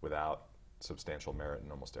of without substantial merit in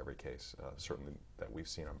almost every case, certainly that we've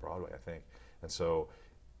seen on Broadway, I think. And so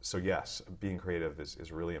yes, being creative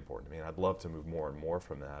is really important to me, and I'd love to move more and more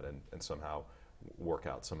from that and somehow work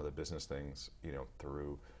out some of the business things,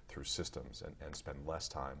 through systems and spend less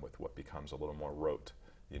time with what becomes a little more rote,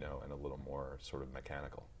 and a little more sort of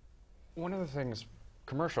mechanical. One of the things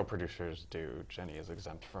commercial producers do, Jenny is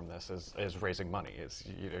exempt from this, is raising money.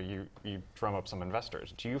 You drum up some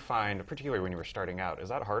investors. Do you find, particularly when you were starting out, is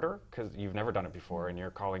that harder? Because you've never done it before and you're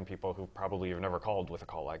calling people who probably you've never called with a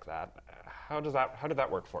call like that. How did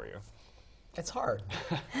that work for you? It's hard.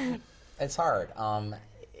 It's hard.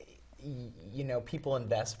 People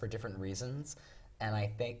invest for different reasons, and I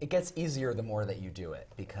think it gets easier the more that you do it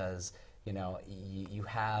because, you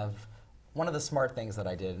have one of the smart things that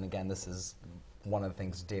I did, and again, this is one of the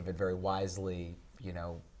things David very wisely,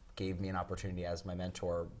 gave me an opportunity as my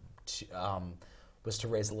mentor was to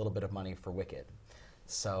raise a little bit of money for Wicked.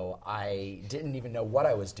 So I didn't even know what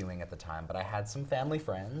I was doing at the time, but I had some family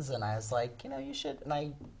friends, and I was like, you should, and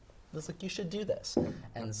I was like, you should do this.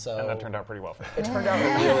 And that turned out pretty well for you. It turned out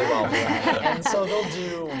really well for me. And so they'll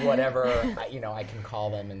do whatever, I can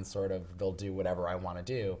call them and sort of, they'll do whatever I want to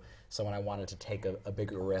do. So when I wanted to take a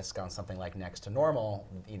bigger risk on something like Next to Normal,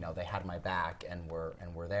 they had my back and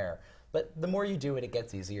were there. But the more you do it, it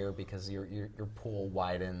gets easier because your pool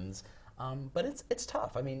widens. But it's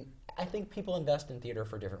tough. I mean, I think people invest in theater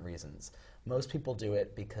for different reasons. Most people do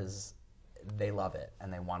it because they love it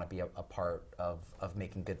and they want to be a part of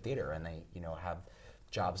making good theater, and they have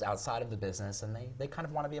jobs outside of the business, and they kind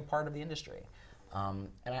of want to be a part of the industry. And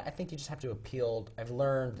I think you just have to appeal. I've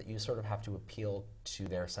learned that you sort of have to appeal to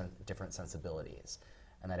their different sensibilities,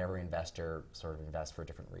 and that every investor sort of invests for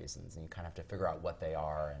different reasons, and you kind of have to figure out what they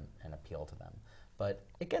are and appeal to them. But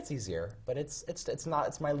it gets easier, but it's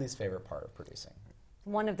my least favorite part of producing.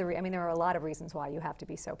 One of there are a lot of reasons why you have to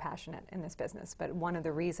be so passionate in this business, but one of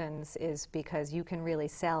the reasons is because you can really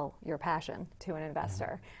sell your passion to an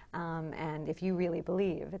investor. And if you really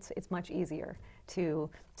believe, it's much easier to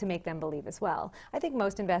make them believe as well. I think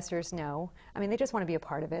most investors know. I mean, they just want to be a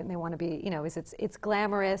part of it, and they want to be, it's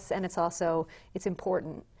glamorous, and it's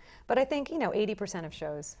important. But I think, 80% of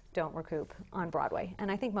shows don't recoup on Broadway,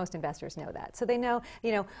 and I think most investors know that. So they know,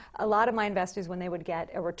 a lot of my investors, when they would get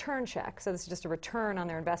a return check, so this is just a return on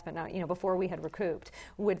their investment now, before we had recouped,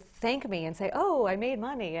 would thank me and say, oh, I made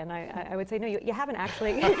money. And I would say, no, you haven't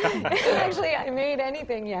actually, I made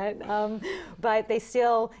anything yet. But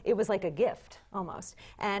it was like a gift, almost.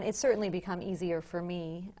 And it's certainly become easier for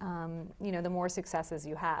me. The more successes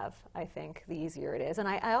you have, I think, the easier it is. And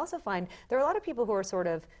I also find there are a lot of people who are sort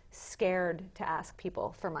of scared to ask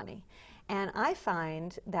people for money. And I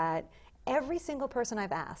find that every single person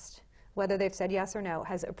I've asked, whether they've said yes or no,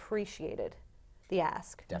 has appreciated the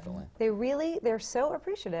ask. Definitely. They're so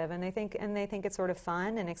appreciative, and they think it's sort of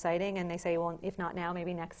fun and exciting, and they say, well, if not now,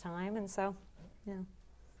 maybe next time. And so,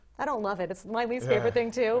 I don't love it. It's my least favorite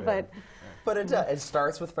thing too, But it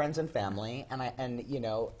starts with friends and family, and you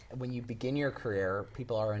know, when you begin your career,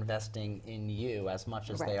 people are investing in you as much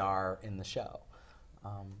as they are in the show.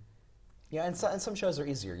 Yeah, and some shows are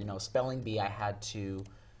easier. You know, Spelling Bee,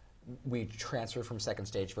 we transferred from second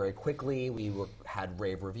stage very quickly. We had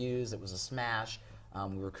rave reviews. It was a smash.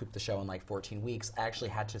 We recouped the show in like 14 weeks. I actually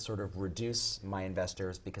had to sort of reduce my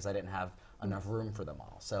investors because I didn't have enough room for them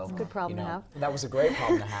all. So it's a good problem to have. That was a great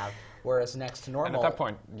problem to have. Whereas Next to Normal, and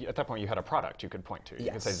at that point, you had a product you could point to. You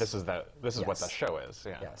could say, "This is what the show is."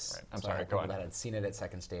 Yeah. Yes. Right. I'm sorry. Go on. That had seen it at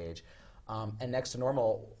second stage. And Next to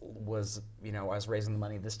Normal was, you know, I was raising the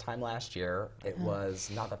money this time last year. It was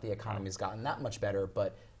not that the economy's gotten that much better,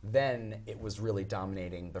 but then it was really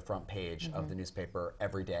dominating the front page of the newspaper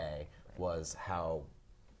every day. Was how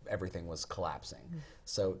everything was collapsing.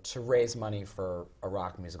 So to raise money for a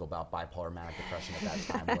rock musical about bipolar manic depression at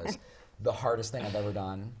that time was the hardest thing I've ever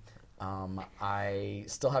done. I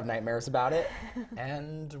still have nightmares about it,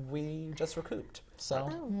 and we just recouped. So,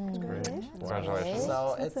 Congratulations.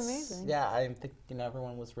 So That's amazing. Yeah, I think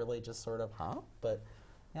everyone was really just sort of, but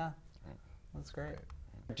yeah, that's great.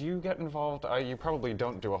 Do you get involved? You probably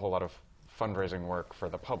don't do a whole lot of fundraising work for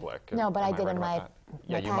the public. No, but I did in my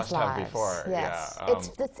you past must lives. have before. Yes, Yeah,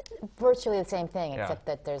 it's virtually the same thing, except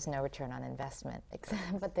that there's no return on investment.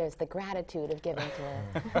 But there's the gratitude of giving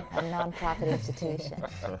to a nonprofit institution.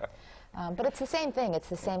 But it's the same thing. It's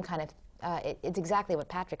the same kind of. It's exactly what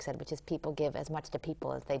Patrick said, which is people give as much to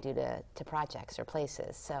people as they do to projects or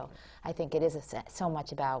places. So I think it is so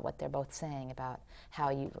much about what they're both saying about how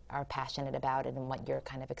you are passionate about it and what you're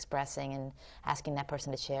kind of expressing and asking that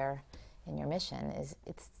person to share in your mission.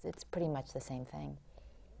 It's pretty much the same thing.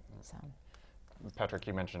 So, Patrick,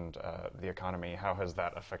 you mentioned the economy. How has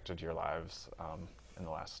that affected your lives in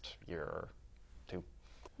the last year or two?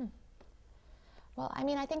 Well, I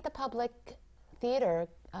mean, I think the public theater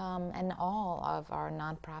and all of our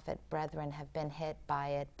nonprofit brethren have been hit by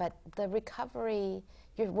it, but the recovery,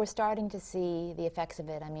 we're starting to see the effects of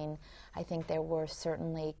it. I mean, I think there were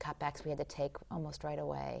certainly cutbacks we had to take almost right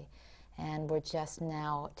away, and we're just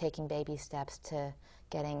now taking baby steps to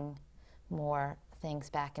getting more things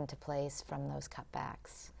back into place from those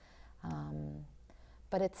cutbacks.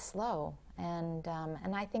 But it's slow, and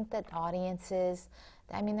I think that audiences,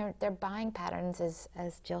 I mean, their buying patterns,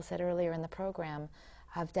 as Jill said earlier in the program,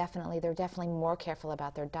 they're definitely more careful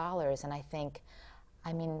about their dollars. And I think,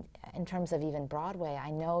 I mean, in terms of even Broadway,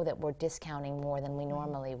 I know that we're discounting more than we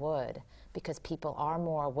normally would because people are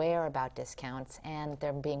more aware about discounts and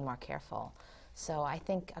they're being more careful. So I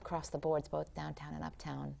think across the boards, both downtown and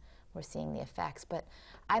uptown, we're seeing the effects. But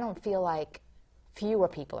I don't feel like fewer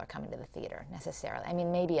people are coming to the theater necessarily. I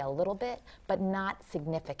mean, maybe a little bit, but not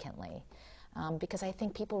significantly. Because I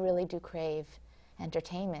think people really do crave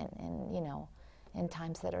entertainment in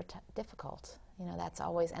times that are difficult. You know, that's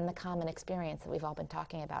always, and the common experience that we've all been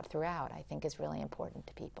talking about throughout, I think is really important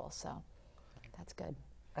to people, so that's good.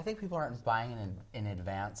 I think people aren't buying in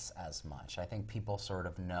advance as much. I think people sort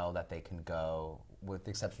of know that they can go, with the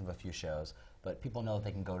exception of a few shows, but people know that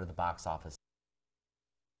they can go to the box office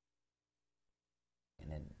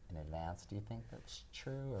in advance. Do you think that's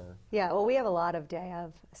true? Or? Yeah, well, we have a lot of day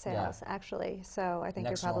of sales, actually, so I think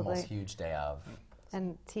Next you're probably... Next huge day of.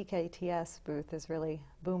 And TKTS booth is really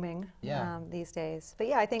booming these days. But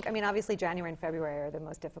yeah, I think, I mean, obviously January and February are the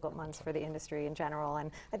most difficult months for the industry in general, and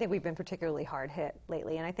I think we've been particularly hard hit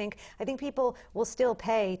lately. And I think people will still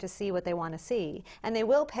pay to see what they want to see, and they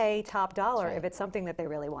will pay top dollar if it's something that they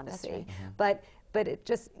really want to see. Right. But it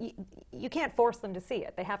just, you can't force them to see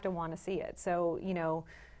it. They have to want to see it. So,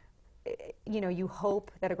 you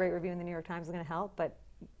hope that a great review in the New York Times is going to help, but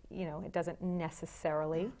it doesn't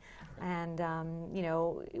necessarily. And,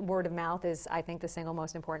 word of mouth is, I think, the single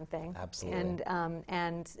most important thing. Absolutely.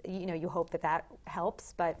 And you hope that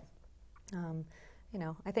helps, but,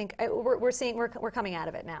 I think we're coming out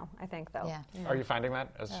of it now, I think, though. Yeah. Are you finding that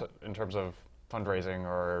in terms of fundraising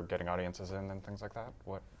or getting audiences in and things like that?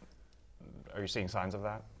 What are you seeing signs of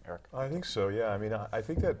that, Eric? I think so, yeah. I mean, I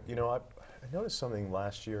think that, I noticed something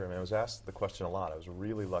last year. I mean, I was asked the question a lot. I was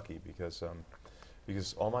really lucky because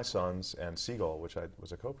All My Sons and Seagull, which I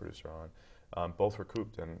was a co-producer on, both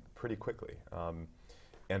recouped and pretty quickly.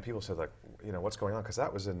 And people said, like, what's going on? Because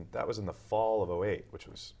that was in the fall of '08, which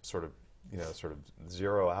was sort of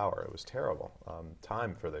 0 hour. It was terrible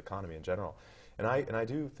time for the economy in general. And I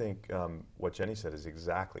do think what Jenny said is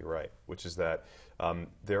exactly right, which is that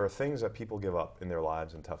there are things that people give up in their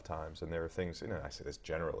lives in tough times, and there are things, I say this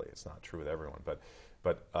generally, it's not true with everyone, but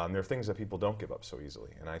there are things that people don't give up so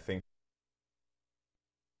easily. And I think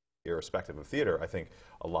irrespective of theater, I think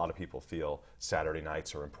a lot of people feel Saturday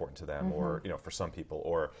nights are important to them, or for some people,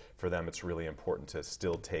 or for them it's really important to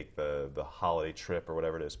still take the holiday trip or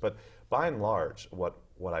whatever it is. But by and large, what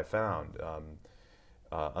I found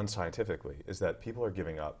unscientifically is that people are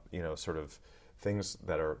giving up, sort of things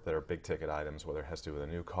that are big ticket items, whether it has to do with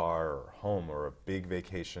a new car or home or a big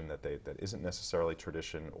vacation that isn't necessarily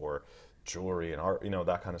tradition, or jewelry and art,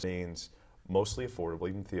 that kind of things, mostly affordable,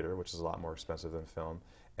 even theater, which is a lot more expensive than film.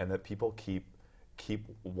 And that people keep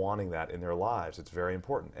wanting that in their lives. It's very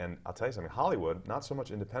important. And I'll tell you something, Hollywood, not so much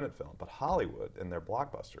independent film, but Hollywood and their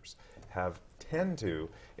blockbusters tend to,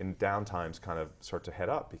 in downtimes, kind of start to head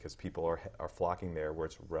up because people are flocking there where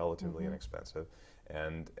it's relatively inexpensive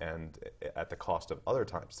and at the cost of other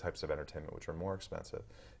types of entertainment, which are more expensive.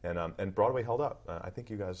 And Broadway held up. I think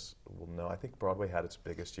you guys will know, I think Broadway had its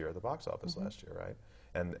biggest year at the box office last year, right?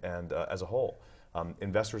 And as a whole.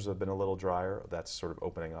 Investors have been a little drier. That's sort of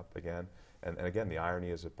opening up again. And again, the irony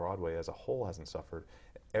is that Broadway as a whole hasn't suffered.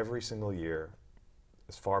 Every single year,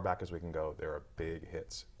 as far back as we can go, there are big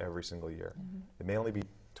hits every single year. It may only be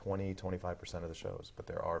 20-25% of the shows, but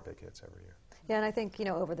there are big hits every year. Yeah, and I think,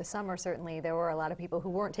 over the summer, certainly, there were a lot of people who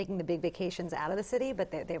weren't taking the big vacations out of the city,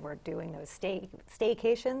 but they were doing those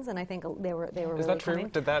staycations, and I think they were really Is that true? coming.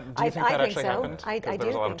 Do you think that actually happened? I do there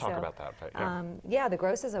was a lot of think talk so. about that. But yeah, the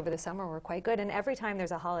grosses over the summer were quite good, and every time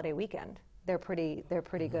there's a holiday weekend, they're pretty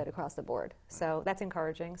good across the board. So that's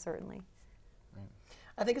encouraging, certainly.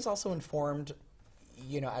 I think it's also informed,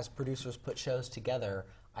 as producers put shows together,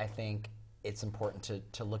 I think it's important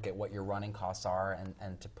to look at what your running costs are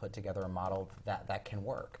and to put together a model that can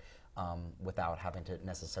work without having to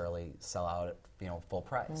necessarily sell out at full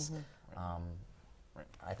price.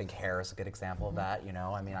 I think Hair is a good example of that.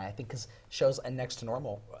 I mean, I think because shows and Next to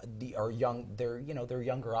Normal are young, they're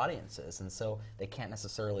younger audiences, and so they can't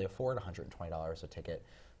necessarily afford $120 a ticket.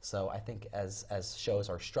 So I think as shows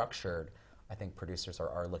are structured, I think producers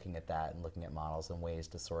are looking at that and looking at models and ways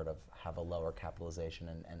to sort of have a lower capitalization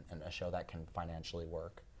and a show that can financially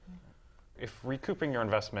work. If recouping your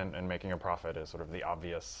investment and making a profit is sort of the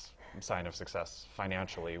obvious sign of success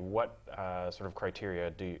financially, what sort of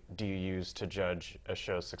criteria do you use to judge a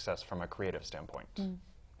show's success from a creative standpoint?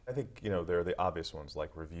 I think there are the obvious ones like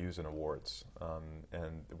reviews and awards,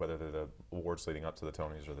 and whether they're the awards leading up to the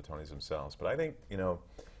Tonys or the Tonys themselves. But I think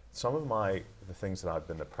some of the things that I've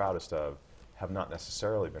been the proudest of have not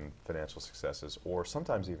necessarily been financial successes, or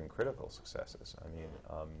sometimes even critical successes. I mean,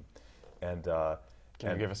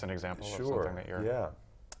 can you give us an example of something that you're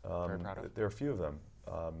very proud of? There are a few of them.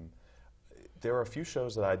 There are a few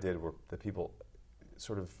shows that I did where the people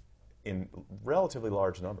sort of in relatively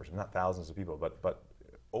large numbers, not thousands of people, but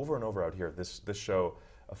over and over out here, this show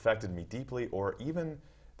affected me deeply, or even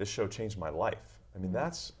this show changed my life. I mean,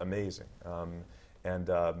 that's amazing.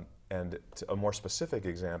 And to a more specific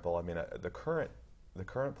example, I mean, the current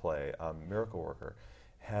play, Miracle Worker,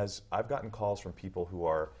 I've gotten calls from people who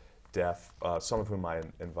are deaf, some of whom I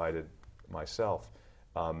invited myself,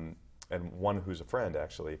 and one who's a friend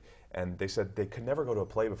actually, and they said they could never go to a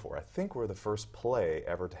play before. I think we're the first play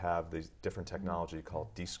ever to have this different technology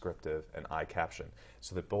called descriptive and eye caption,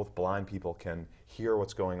 so that both blind people can hear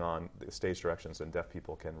what's going on, the stage directions, and deaf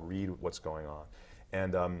people can read what's going on.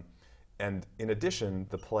 And in addition,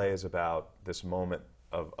 the play is about this moment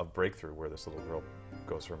of breakthrough where this little girl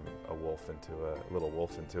goes from a wolf into a little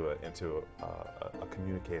wolf into a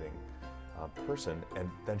communicating person, and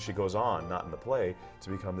then she goes on, not in the play, to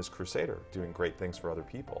become this crusader, doing great things for other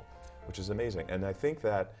people, which is amazing. And I think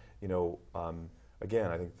that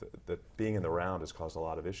again, I think that being in the round has caused a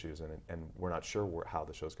lot of issues, and we're not sure how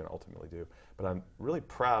the show's going to ultimately do. But I'm really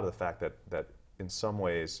proud of the fact that in some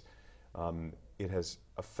ways it has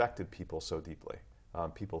affected people so deeply,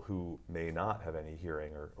 people who may not have any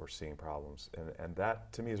hearing or seeing problems. And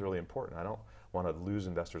that, to me, is really important. I don't want to lose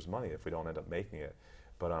investors' money if we don't end up making it.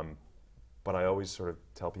 But I always sort of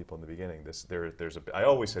tell people in the beginning, I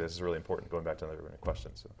always say this is really important, going back to another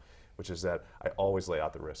question, which is that I always lay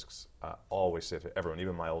out the risks. I always say to everyone,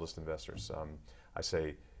 even my oldest investors, I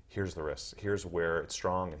say, here's the risks. Here's where it's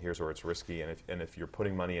strong, and here's where it's risky. And if you're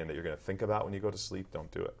putting money in that you're going to think about when you go to sleep, don't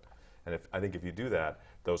do it. And I think if you do that,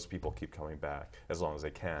 those people keep coming back as long as they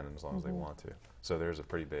can and as long as they want to. So there's a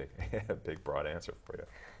pretty big, broad answer for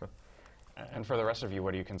you. And for the rest of you,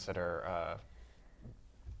 what do you consider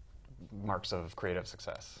marks of creative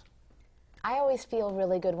success? I always feel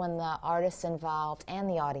really good when the artist's involved and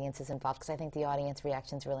the audience is involved, because I think the audience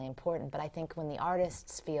reaction is really important. But I think when the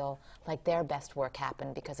artists feel like their best work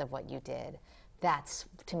happened because of what you did, that's,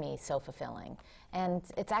 to me, so fulfilling. And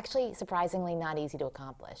it's actually surprisingly not easy to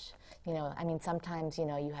accomplish. You know, I mean, sometimes, you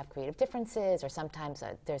know, you have creative differences, or sometimes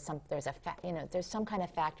there's some kind of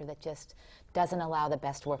factor that just doesn't allow the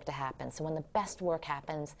best work to happen. So when the best work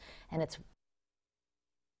happens and it's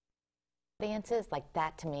audiences, like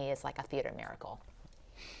that to me is like a theater miracle.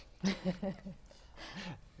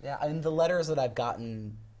 Yeah, I mean, the letters that I've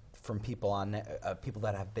gotten from people on people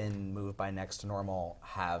that have been moved by Next to Normal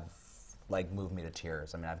have like moved me to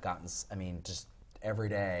tears. I mean, I've gotten, I mean, just every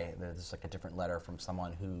day there's like a different letter from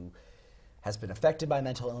someone who has been affected by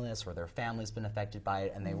mental illness, or their family's been affected by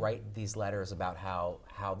it, and they write these letters about how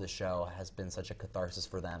the show has been such a catharsis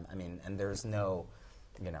for them. I mean, and there's no,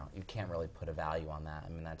 you know, you can't really put a value on that. I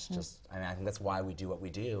mean, that's just, I mean, I think that's why we do what we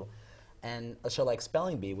do. And a show like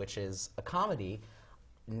Spelling Bee, which is a comedy,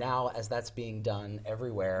 now as that's being done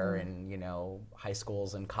everywhere in, you know, high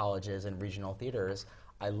schools and colleges and regional theaters,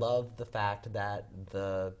 I love the fact that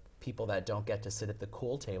the people that don't get to sit at the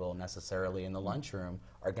cool table necessarily in the lunchroom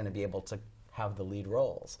are going to be able to have the lead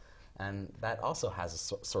roles. And that also has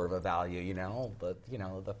a sort of a value, you know,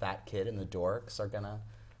 the fat kid and the dorks are going to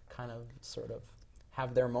kind of sort of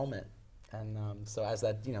have their moment. And so as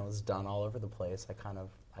that, you know, is done all over the place, I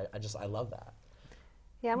love that.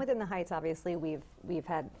 Yeah, and within the Heights, obviously, we've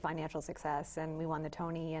had financial success, and we won the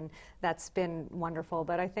Tony, and that's been wonderful.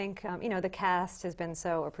 But I think you know, the cast has been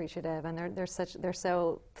so appreciative, and they're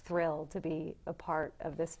so thrilled to be a part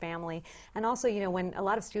of this family. And also, you know, when a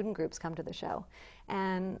lot of student groups come to the show,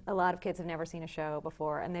 and a lot of kids have never seen a show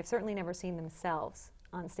before, and they've certainly never seen themselves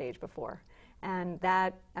on stage before. And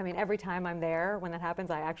that, I mean, every time I'm there, when that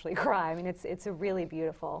happens, I actually cry. I mean, it's a really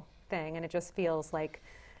beautiful thing, and it just feels like.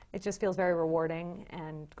 It just feels very rewarding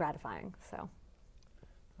and gratifying. So, all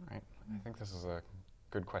right. I think this is a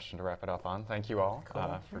good question to wrap it up on. Thank you all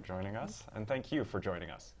for joining us, and thank you for joining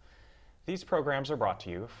us. These programs are brought to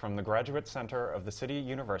you from the Graduate Center of the City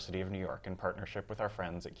University of New York in partnership with our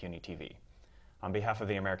friends at CUNY TV. On behalf of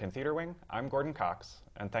the American Theater Wing, I'm Gordon Cox,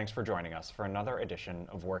 and thanks for joining us for another edition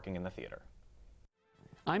of Working in the Theater.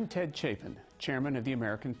 I'm Ted Chapin, Chairman of the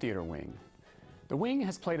American Theater Wing. The Wing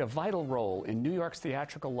has played a vital role in New York's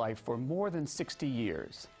theatrical life for more than 60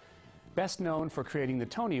 years. Best known for creating the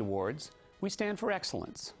Tony Awards, we stand for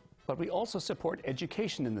excellence, but we also support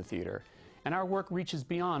education in the theater, and our work reaches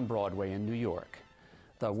beyond Broadway in New York.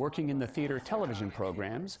 The Working in the Theater television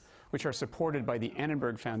programs, which are supported by the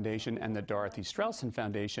Annenberg Foundation and the Dorothy Strelsin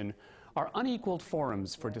Foundation, are unequaled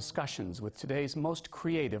forums for discussions with today's most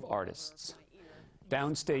creative artists.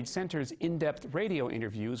 Downstage Center's in-depth radio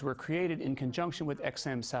interviews were created in conjunction with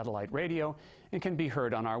XM Satellite Radio and can be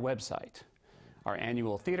heard on our website. Our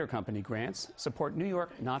annual theater company grants support New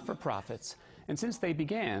York not-for-profits, and since they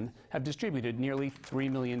began, have distributed nearly $3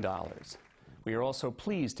 million. We are also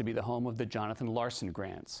pleased to be the home of the Jonathan Larson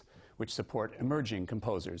Grants, which support emerging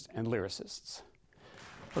composers and lyricists.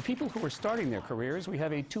 For people who are starting their careers, we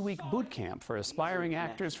have a 2-week boot camp for aspiring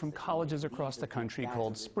actors from colleges across the country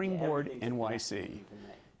called Springboard NYC.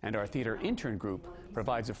 And our theater intern group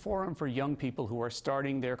provides a forum for young people who are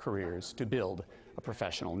starting their careers to build a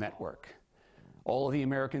professional network. All of the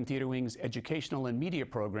American Theater Wing's educational and media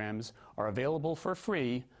programs are available for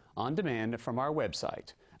free on demand from our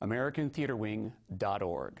website,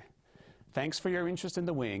 americantheaterwing.org. Thanks for your interest in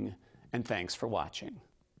the Wing, and thanks for watching.